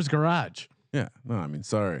Kramer's garage. Yeah, no, I mean,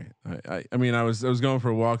 sorry. I mean, I was going for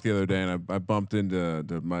a walk the other day, and I bumped into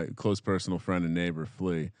my close personal friend and neighbor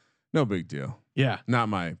Flea. No big deal. Yeah, not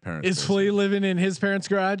my parents. Is Flea living in his parents'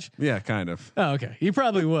 garage? Yeah, kind of. Oh, okay. He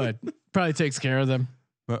probably would. Probably takes care of them.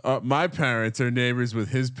 But my parents are neighbors with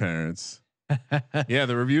his parents. Yeah,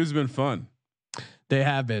 the reviews have been fun. They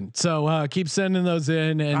have been. So keep sending those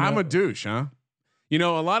in. And I'm a douche, huh? You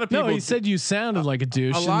know, a lot of people. No, he said you sounded like a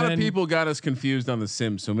douche. A lot of people got us confused on The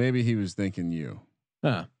Sims, so maybe he was thinking you.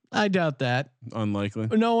 I doubt that. Unlikely.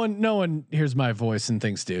 No one hears my voice and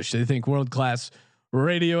thinks douche. They think world class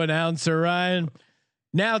radio announcer Ryan.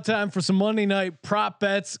 Now time for some Monday night prop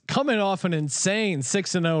bets. Coming off an insane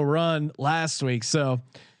 6-0 run last week, so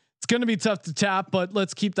it's going to be tough to top. But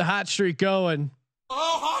let's keep the hot streak going. Oh,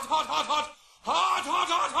 hot, hot, hot, hot. Hot, hot,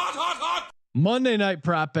 hot, hot, hot, hot. Monday night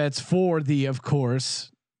prop bets for the, of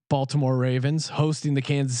course, Baltimore Ravens hosting the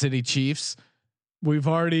Kansas City Chiefs. We've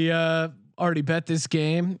already bet this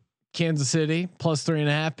game. Kansas City plus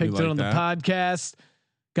 3.5. Picked it on the podcast.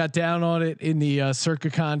 Got down on it in the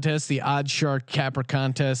Circa contest, the Odd Shark Capper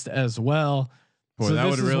contest as well. Boy, so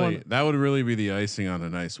that would really be the icing on a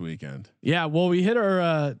nice weekend. Yeah, well, we hit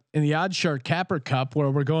our in the Odd Shark Capper Cup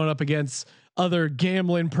where we're going up against other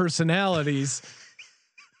gambling personalities.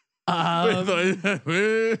 No,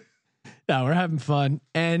 we're having fun,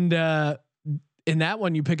 and in that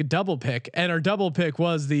one you pick a double pick, and our double pick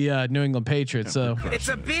was the New England Patriots. So it's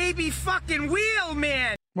a baby fucking wheel,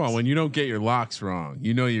 man. Well, when you don't get your locks wrong,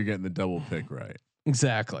 you know you're getting the double pick right.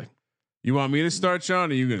 Exactly. You want me to start, Sean?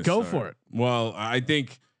 Or are you going to go for it? Well, I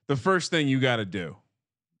think the first thing you got to do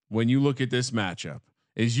when you look at this matchup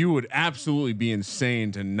is you would absolutely be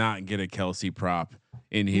insane to not get a Kelsey prop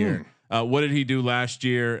in here. What did he do last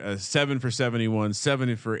year? 7 for 71,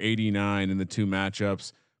 7 for 89 in the two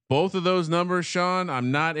matchups. Both of those numbers, Sean,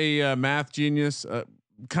 I'm not a math genius,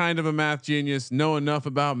 kind of a math genius, know enough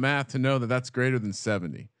about math to know that that's greater than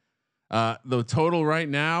 70. The total right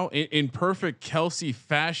now in perfect Kelsey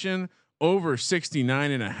fashion, over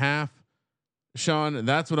 69.5. Sean,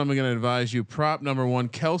 that's what I'm going to advise you. Prop number one,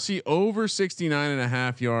 Kelsey over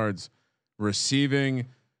 69.5 yards receiving.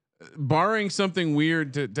 Barring something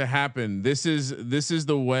weird to happen, this is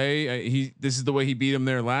the way he beat him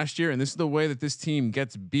there last year, and this is the way that this team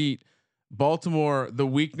gets beat. Baltimore, the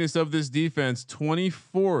weakness of this defense,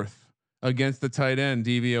 24th against the tight end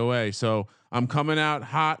DVOA. So I'm coming out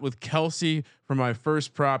hot with Kelsey for my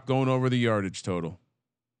first prop, going over the yardage total.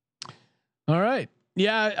 All right.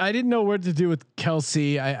 Yeah, I didn't know what to do with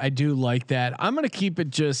Kelsey. I do like that. I'm going to keep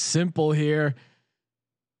it just simple here.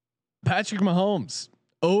 Patrick Mahomes.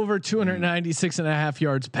 Over 296.5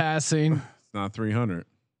 yards passing. It's not 300.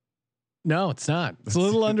 No, it's not. It's a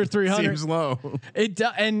little under 300. Seems low.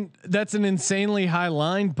 And that's an insanely high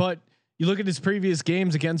line. But you look at his previous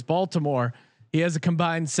games against Baltimore, he has a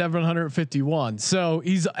combined 751. So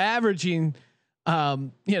he's averaging,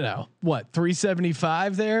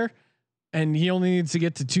 375 there, and he only needs to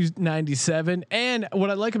get to 297. And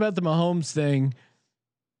what I like about the Mahomes thing,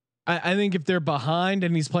 I think if they're behind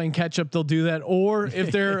and he's playing catch up, they'll do that. Or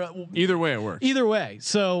if they're either way, it works. Either way.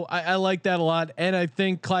 So I like that a lot. And I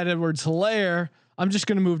think Clyde Edwards-Helaire, I'm just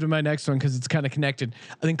going to move to my next one because it's kind of connected.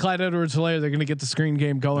 I think Clyde Edwards-Helaire, they're going to get the screen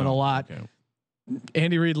game going a lot. Okay.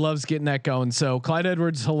 Andy Reid loves getting that going. So Clyde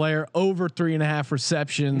Edwards-Helaire over 3.5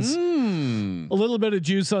 receptions, a little bit of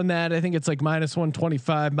juice on that. I think it's like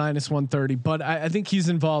 -125, -130, but I think he's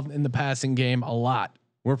involved in the passing game a lot.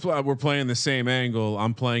 We're playing the same angle.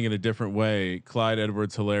 I'm playing it a different way. Clyde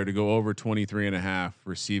Edwards-Helaire to go over 23.5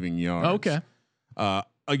 receiving yards. Okay.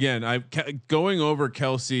 Again, going over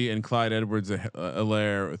Kelsey and Clyde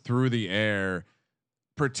Edwards-Helaire through the air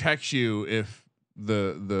protects you if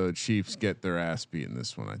the Chiefs get their ass beat in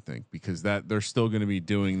this one, I think, because that they're still going to be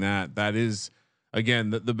doing that. That is,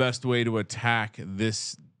 again, the best way to attack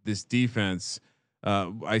this defense.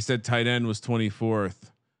 I said tight end was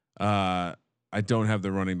 24th. I don't have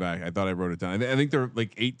the running back. I thought I wrote it down. I think they're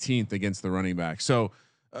like 18th against the running back. So,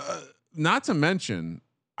 not to mention,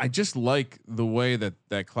 I just like the way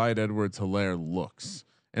that Clyde Edwards-Helaire looks,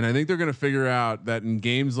 and I think they're going to figure out that in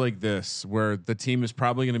games like this, where the team is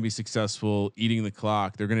probably going to be successful eating the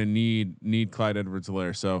clock, they're going to need Clyde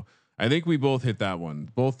Edwards-Helaire. So, I think we both hit that one.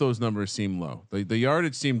 Both those numbers seem low. The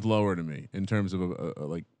yardage seemed lower to me in terms of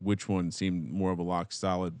like which one seemed more of a lock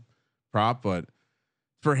solid prop, but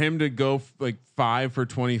for him to go like 5 for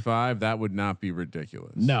 25, that would not be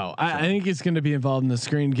ridiculous. No, I think he's going to be involved in the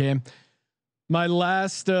screen game. My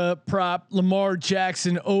last prop, Lamar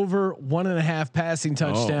Jackson over 1.5 passing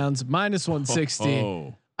touchdowns, minus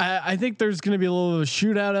 160. I think there's going to be a little of a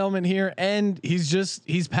shootout element here, and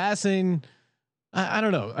he's passing. I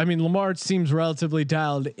don't know. I mean, Lamar seems relatively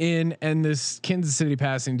dialed in, and this Kansas City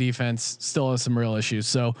passing defense still has some real issues.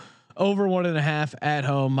 So over 1.5 at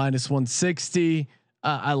home, minus 160.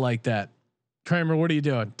 I like that. Kramer, what are you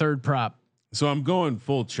doing? Third prop. So I'm going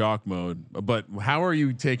full chalk mode, but how are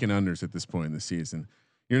you taking unders at this point in the season?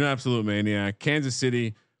 You're an absolute maniac. Kansas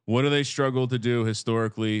City, what do they struggle to do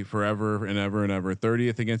historically forever and ever and ever?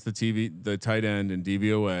 30th against the tight end and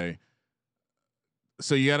DVOA.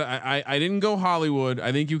 So you got to, I didn't go Hollywood.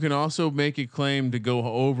 I think you can also make a claim to go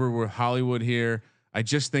over with Hollywood here. I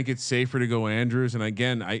just think it's safer to go Andrews. And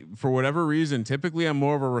again, for whatever reason, typically I'm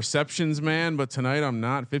more of a receptions man, but tonight I'm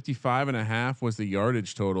not. 55.5 was the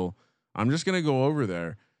yardage total. I'm just going to go over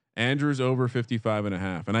there. Andrews over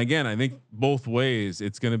 55.5. And again, I think both ways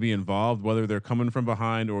it's going to be involved, whether they're coming from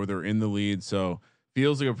behind or they're in the lead. So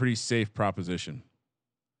feels like a pretty safe proposition.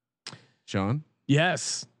 Sean?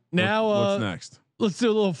 Yes. Now, what's next? Let's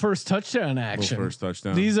do a little first touchdown action. First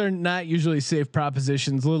touchdown. These are not usually safe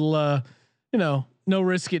propositions. Little, no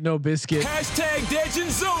risk it, no biscuit. Hashtag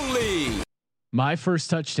Legends only. My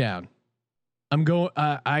first touchdown. I'm going.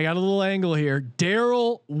 I got a little angle here.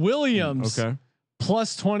 Darrell Williams. Okay.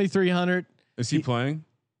 Plus 2,300. Is he playing?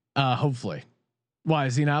 Hopefully. Why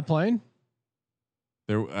is he not playing?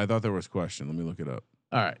 I thought there was a question. Let me look it up.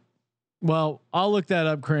 All right. Well, I'll look that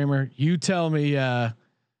up, Kramer. You tell me.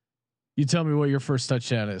 You tell me what your first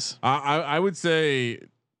touchdown is. I would say,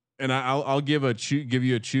 and I'll give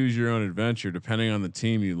you a choose your own adventure depending on the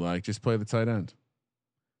team you like. Just play the tight end.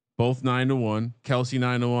 Both 9-1. Kelsey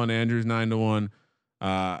 9-1. Andrews 9-1.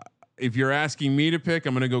 If you're asking me to pick,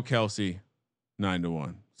 I'm going to go Kelsey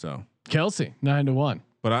 9-1. So Kelsey 9-1.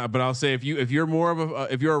 But I'll say if you're more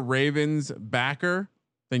of if you're a Ravens backer,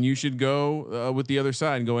 then you should go with the other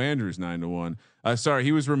side and go Andrews 9-1. Sorry,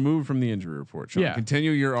 he was removed from the injury report. Sean. Yeah.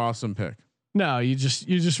 Continue your awesome pick. No, you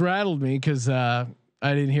just rattled me because I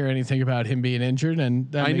didn't hear anything about him being injured,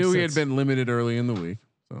 and I knew he had been limited early in the week.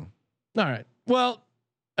 So all right, well,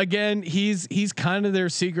 again, he's kind of their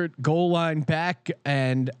secret goal line back,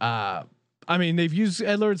 and I mean they've used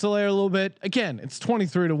Edwards-Helaire a little bit. Again, it's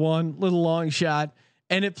 23-1, little long shot,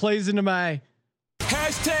 and it plays into my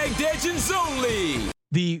hashtag Legends only.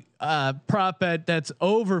 The prop bet that's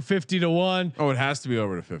over 50-1. Oh, it has to be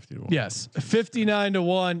over to 50-1. Yes,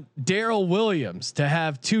 59-1. Darrell Williams to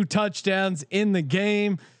have 2 touchdowns in the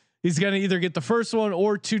game. He's going to either get the first one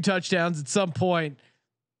or 2 touchdowns at some point.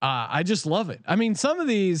 I just love it. I mean, some of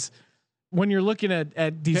these, when you're looking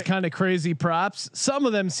at these kind of crazy props, some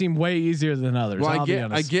of them seem way easier than others. Well,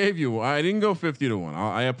 I gave you. I didn't go 50-1.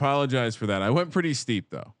 I apologize for that. I went pretty steep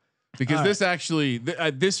though, because this actually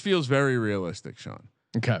this feels very realistic, Sean.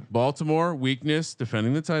 Okay. Baltimore weakness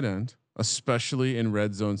defending the tight end, especially in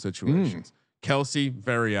red zone situations. Kelsey,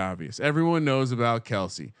 very obvious. Everyone knows about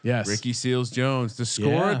Kelsey. Yes. Ricky Seals-Jones to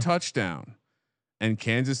score a touchdown, and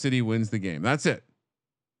Kansas City wins the game. That's it.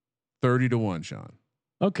 30-1, Sean.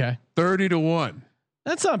 Okay. 30-1.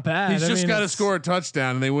 That's not bad. He's just got to score a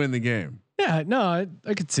touchdown and they win the game. Yeah. No,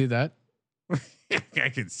 I could see that. I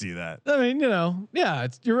could see that. I mean,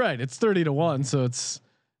 you're right. It's 30-1, so it's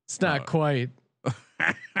not quite.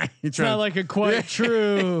 It's not like a quite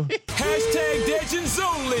true. Hashtag Legends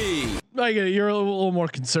only. I get it. You're a little more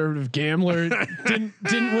conservative gambler.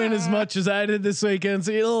 didn't win as much as I did this weekend,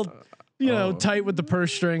 so you're a little, tight with the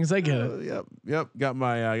purse strings. I get it. Yep. Got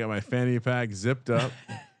my fanny pack zipped up.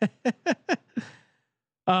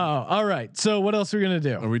 Oh, all right. So what else are we gonna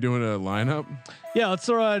do? Are we doing a lineup? Yeah, let's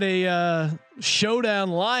throw out a showdown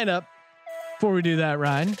lineup. Before we do that,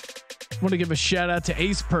 Ryan, I want to give a shout out to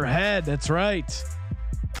Ace Per Head. That's right.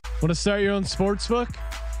 Want to start your own sports book?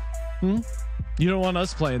 You don't want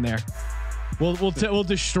us playing there. We'll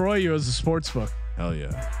destroy you as a sports book. Hell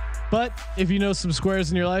yeah. But if you know some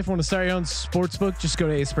squares in your life, want to start your own sports book, just go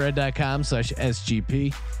to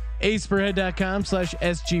aceperhead.com/SGP.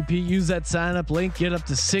 aceperhead.com/SGP. Use that sign up link. Get up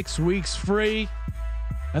to 6 weeks free.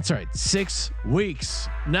 That's right. 6 weeks.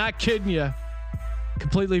 Not kidding you.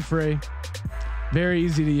 Completely free. Very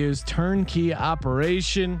easy to use. Turnkey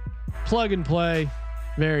operation. Plug and play.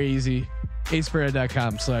 Very easy.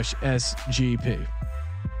 aceperhead.com/SGP.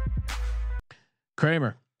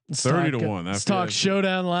 Kramer. 30-1. Let's talk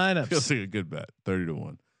showdown lineups. Feels like a good bet.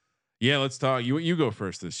 30-1. Yeah, let's talk. You go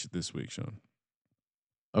first this week, Sean.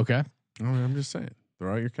 Okay. I'm just saying,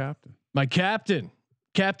 throw out your captain. My captain.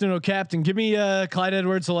 Give me Clyde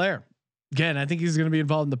Edwards-Helaire. Again, I think he's going to be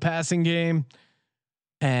involved in the passing game,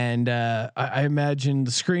 and I imagine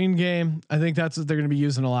the screen game. I think that's what they're going to be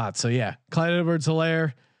using a lot. So yeah, Clyde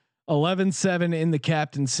Edwards-Helaire, 11-7 in the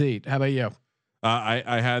captain seat. How about you?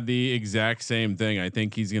 I had the exact same thing. I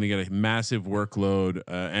think he's going to get a massive workload,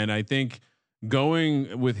 and I think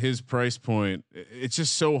going with his price point, it's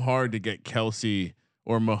just so hard to get Kelsey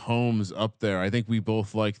or Mahomes up there. I think we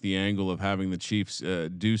both like the angle of having the Chiefs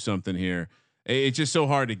do something here. It's just so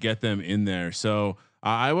hard to get them in there. So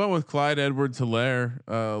I went with Clyde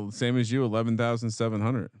Edwards-Helaire, same as you,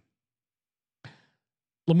 11,700.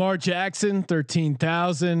 Lamar Jackson,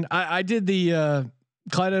 13,000. I did the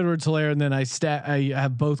Clyde Edwards-Helaire, and then I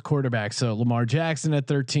have both quarterbacks. So Lamar Jackson at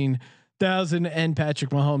 13,000 and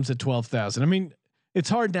Patrick Mahomes at 12,000. I mean, it's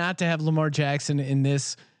hard not to have Lamar Jackson in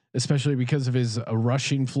this, especially because of his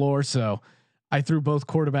rushing floor. So I threw both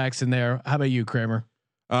quarterbacks in there. How about you, Kramer?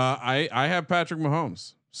 I have Patrick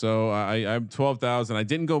Mahomes. So I'm 12,000. I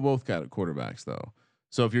didn't go both quarterbacks though.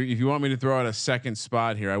 So if you want me to throw out a second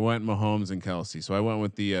spot here, I went Mahomes and Kelsey. So I went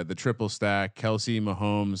with the triple stack: Kelsey,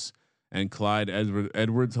 Mahomes, and Clyde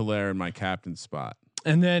Edwards-Helaire in my captain spot.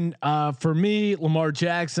 And then for me, Lamar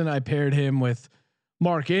Jackson, I paired him with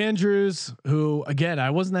Mark Andrews, who again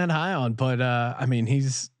I wasn't that high on, but I mean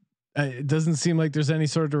it doesn't seem like there's any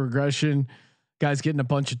sort of regression. Guy's getting a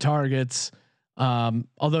bunch of targets.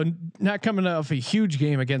 Although not coming off a huge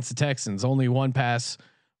game against the Texans, only one pass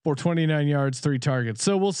for 29 yards, 3 targets.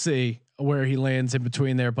 So we'll see where he lands in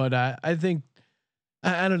between there. But I think,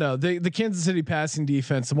 I don't know, the Kansas City passing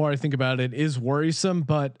defense, the more I think about it, is worrisome,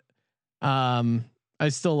 but I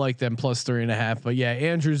still like them plus 3.5. But yeah,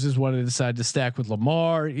 Andrews is what I decided to stack with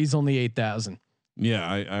Lamar. He's only 8,000. Yeah,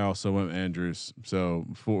 I also went Andrews. So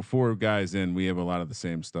four guys in, we have a lot of the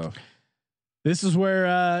same stuff. This is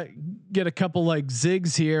where get a couple like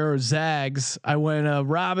zigs here or zags. I went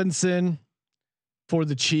Robinson for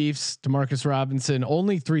the Chiefs. Demarcus Robinson,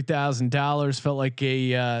 only $3,000. Felt like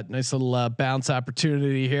a nice little bounce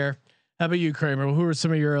opportunity here. How about you, Kramer? Who are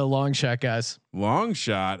some of your long shot guys? Long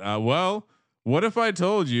shot. Well, what if I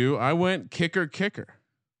told you I went kicker?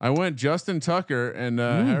 I went Justin Tucker and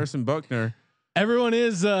Harrison Buckner. Everyone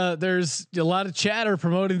is there's a lot of chatter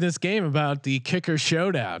promoting this game about the kicker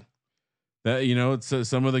showdown. That it's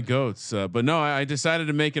some of the goats, but no, I decided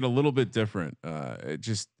to make it a little bit different.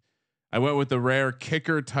 I went with the rare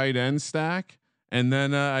kicker tight end stack, and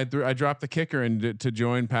then I dropped the kicker and to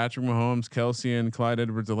join Patrick Mahomes, Kelsey, and Clyde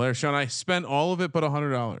Edwards-Helaire. Sean, I spent all of it but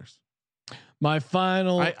 $100. My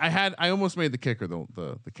final, I almost made the kicker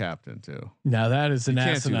the captain too. Now that is an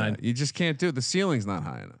asinine. You just can't do it. The ceiling's not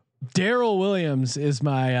high enough. Darrell Williams is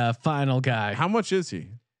my final guy. How much is he?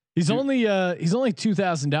 He's only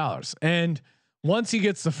 $2,000, and once he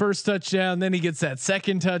gets the first touchdown, then he gets that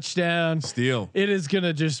second touchdown. Steal. It is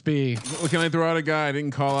gonna just be. Well, can I throw out a guy I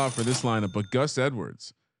didn't call out for this lineup, but Gus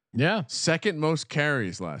Edwards. Yeah, second most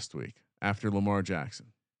carries last week after Lamar Jackson.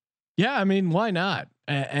 Yeah, I mean, why not?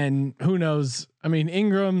 And who knows? I mean,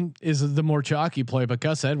 Ingram is the more chalky play, but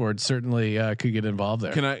Gus Edwards certainly could get involved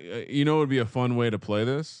there. Can I? It would be a fun way to play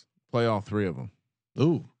this. Play all three of them.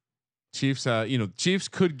 Ooh. Chiefs, Chiefs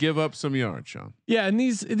could give up some yards, Sean. Yeah, and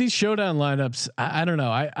these showdown lineups, I don't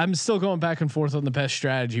know. I'm still going back and forth on the best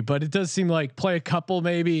strategy, but it does seem like play a couple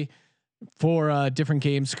maybe for different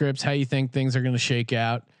game scripts, how you think things are going to shake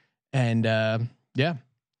out, and yeah,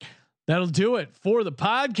 that'll do it for the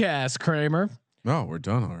podcast, Kramer. Oh, we're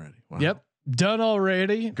done already. Wow. Yep, done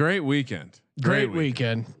already. Great weekend. Great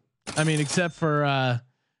weekend. I mean, except for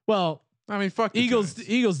fuck Eagles. The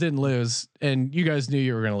Eagles didn't lose, and you guys knew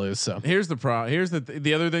you were going to lose. So here's the problem. Here's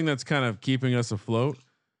the other thing that's kind of keeping us afloat.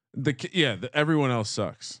 Everyone else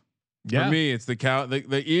sucks. Yeah. For me, it's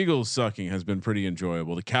the Eagles sucking has been pretty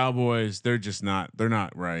enjoyable. The Cowboys, they're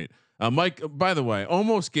not right. Mike, by the way,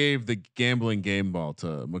 almost gave the gambling game ball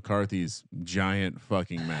to McCarthy's giant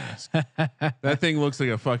fucking mask. That thing looks like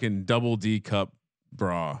a fucking double D cup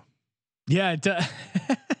bra. Yeah, it does.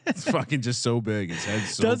 It's fucking just so big. His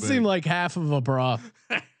head's so does big. Seem like half of a bra.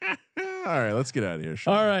 All right, let's get out of here.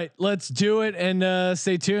 Sean. All right, let's do it and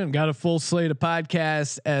stay tuned. Got a full slate of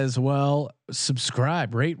podcasts as well.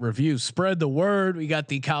 Subscribe, rate, review, spread the word. We got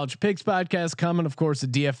the College Picks podcast coming, of course, the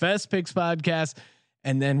DFS Picks podcast,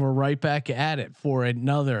 and then we're right back at it for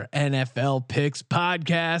another NFL Picks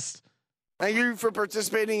podcast. Thank you for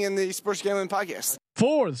participating in the Sports Gambling Podcast.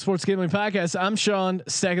 For the Sports Gambling Podcast, I'm Sean,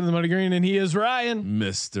 stacking the money green, and he is Ryan,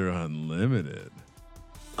 Mr. Unlimited.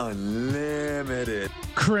 Unlimited.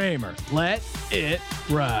 Kramer, let it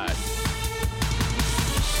ride.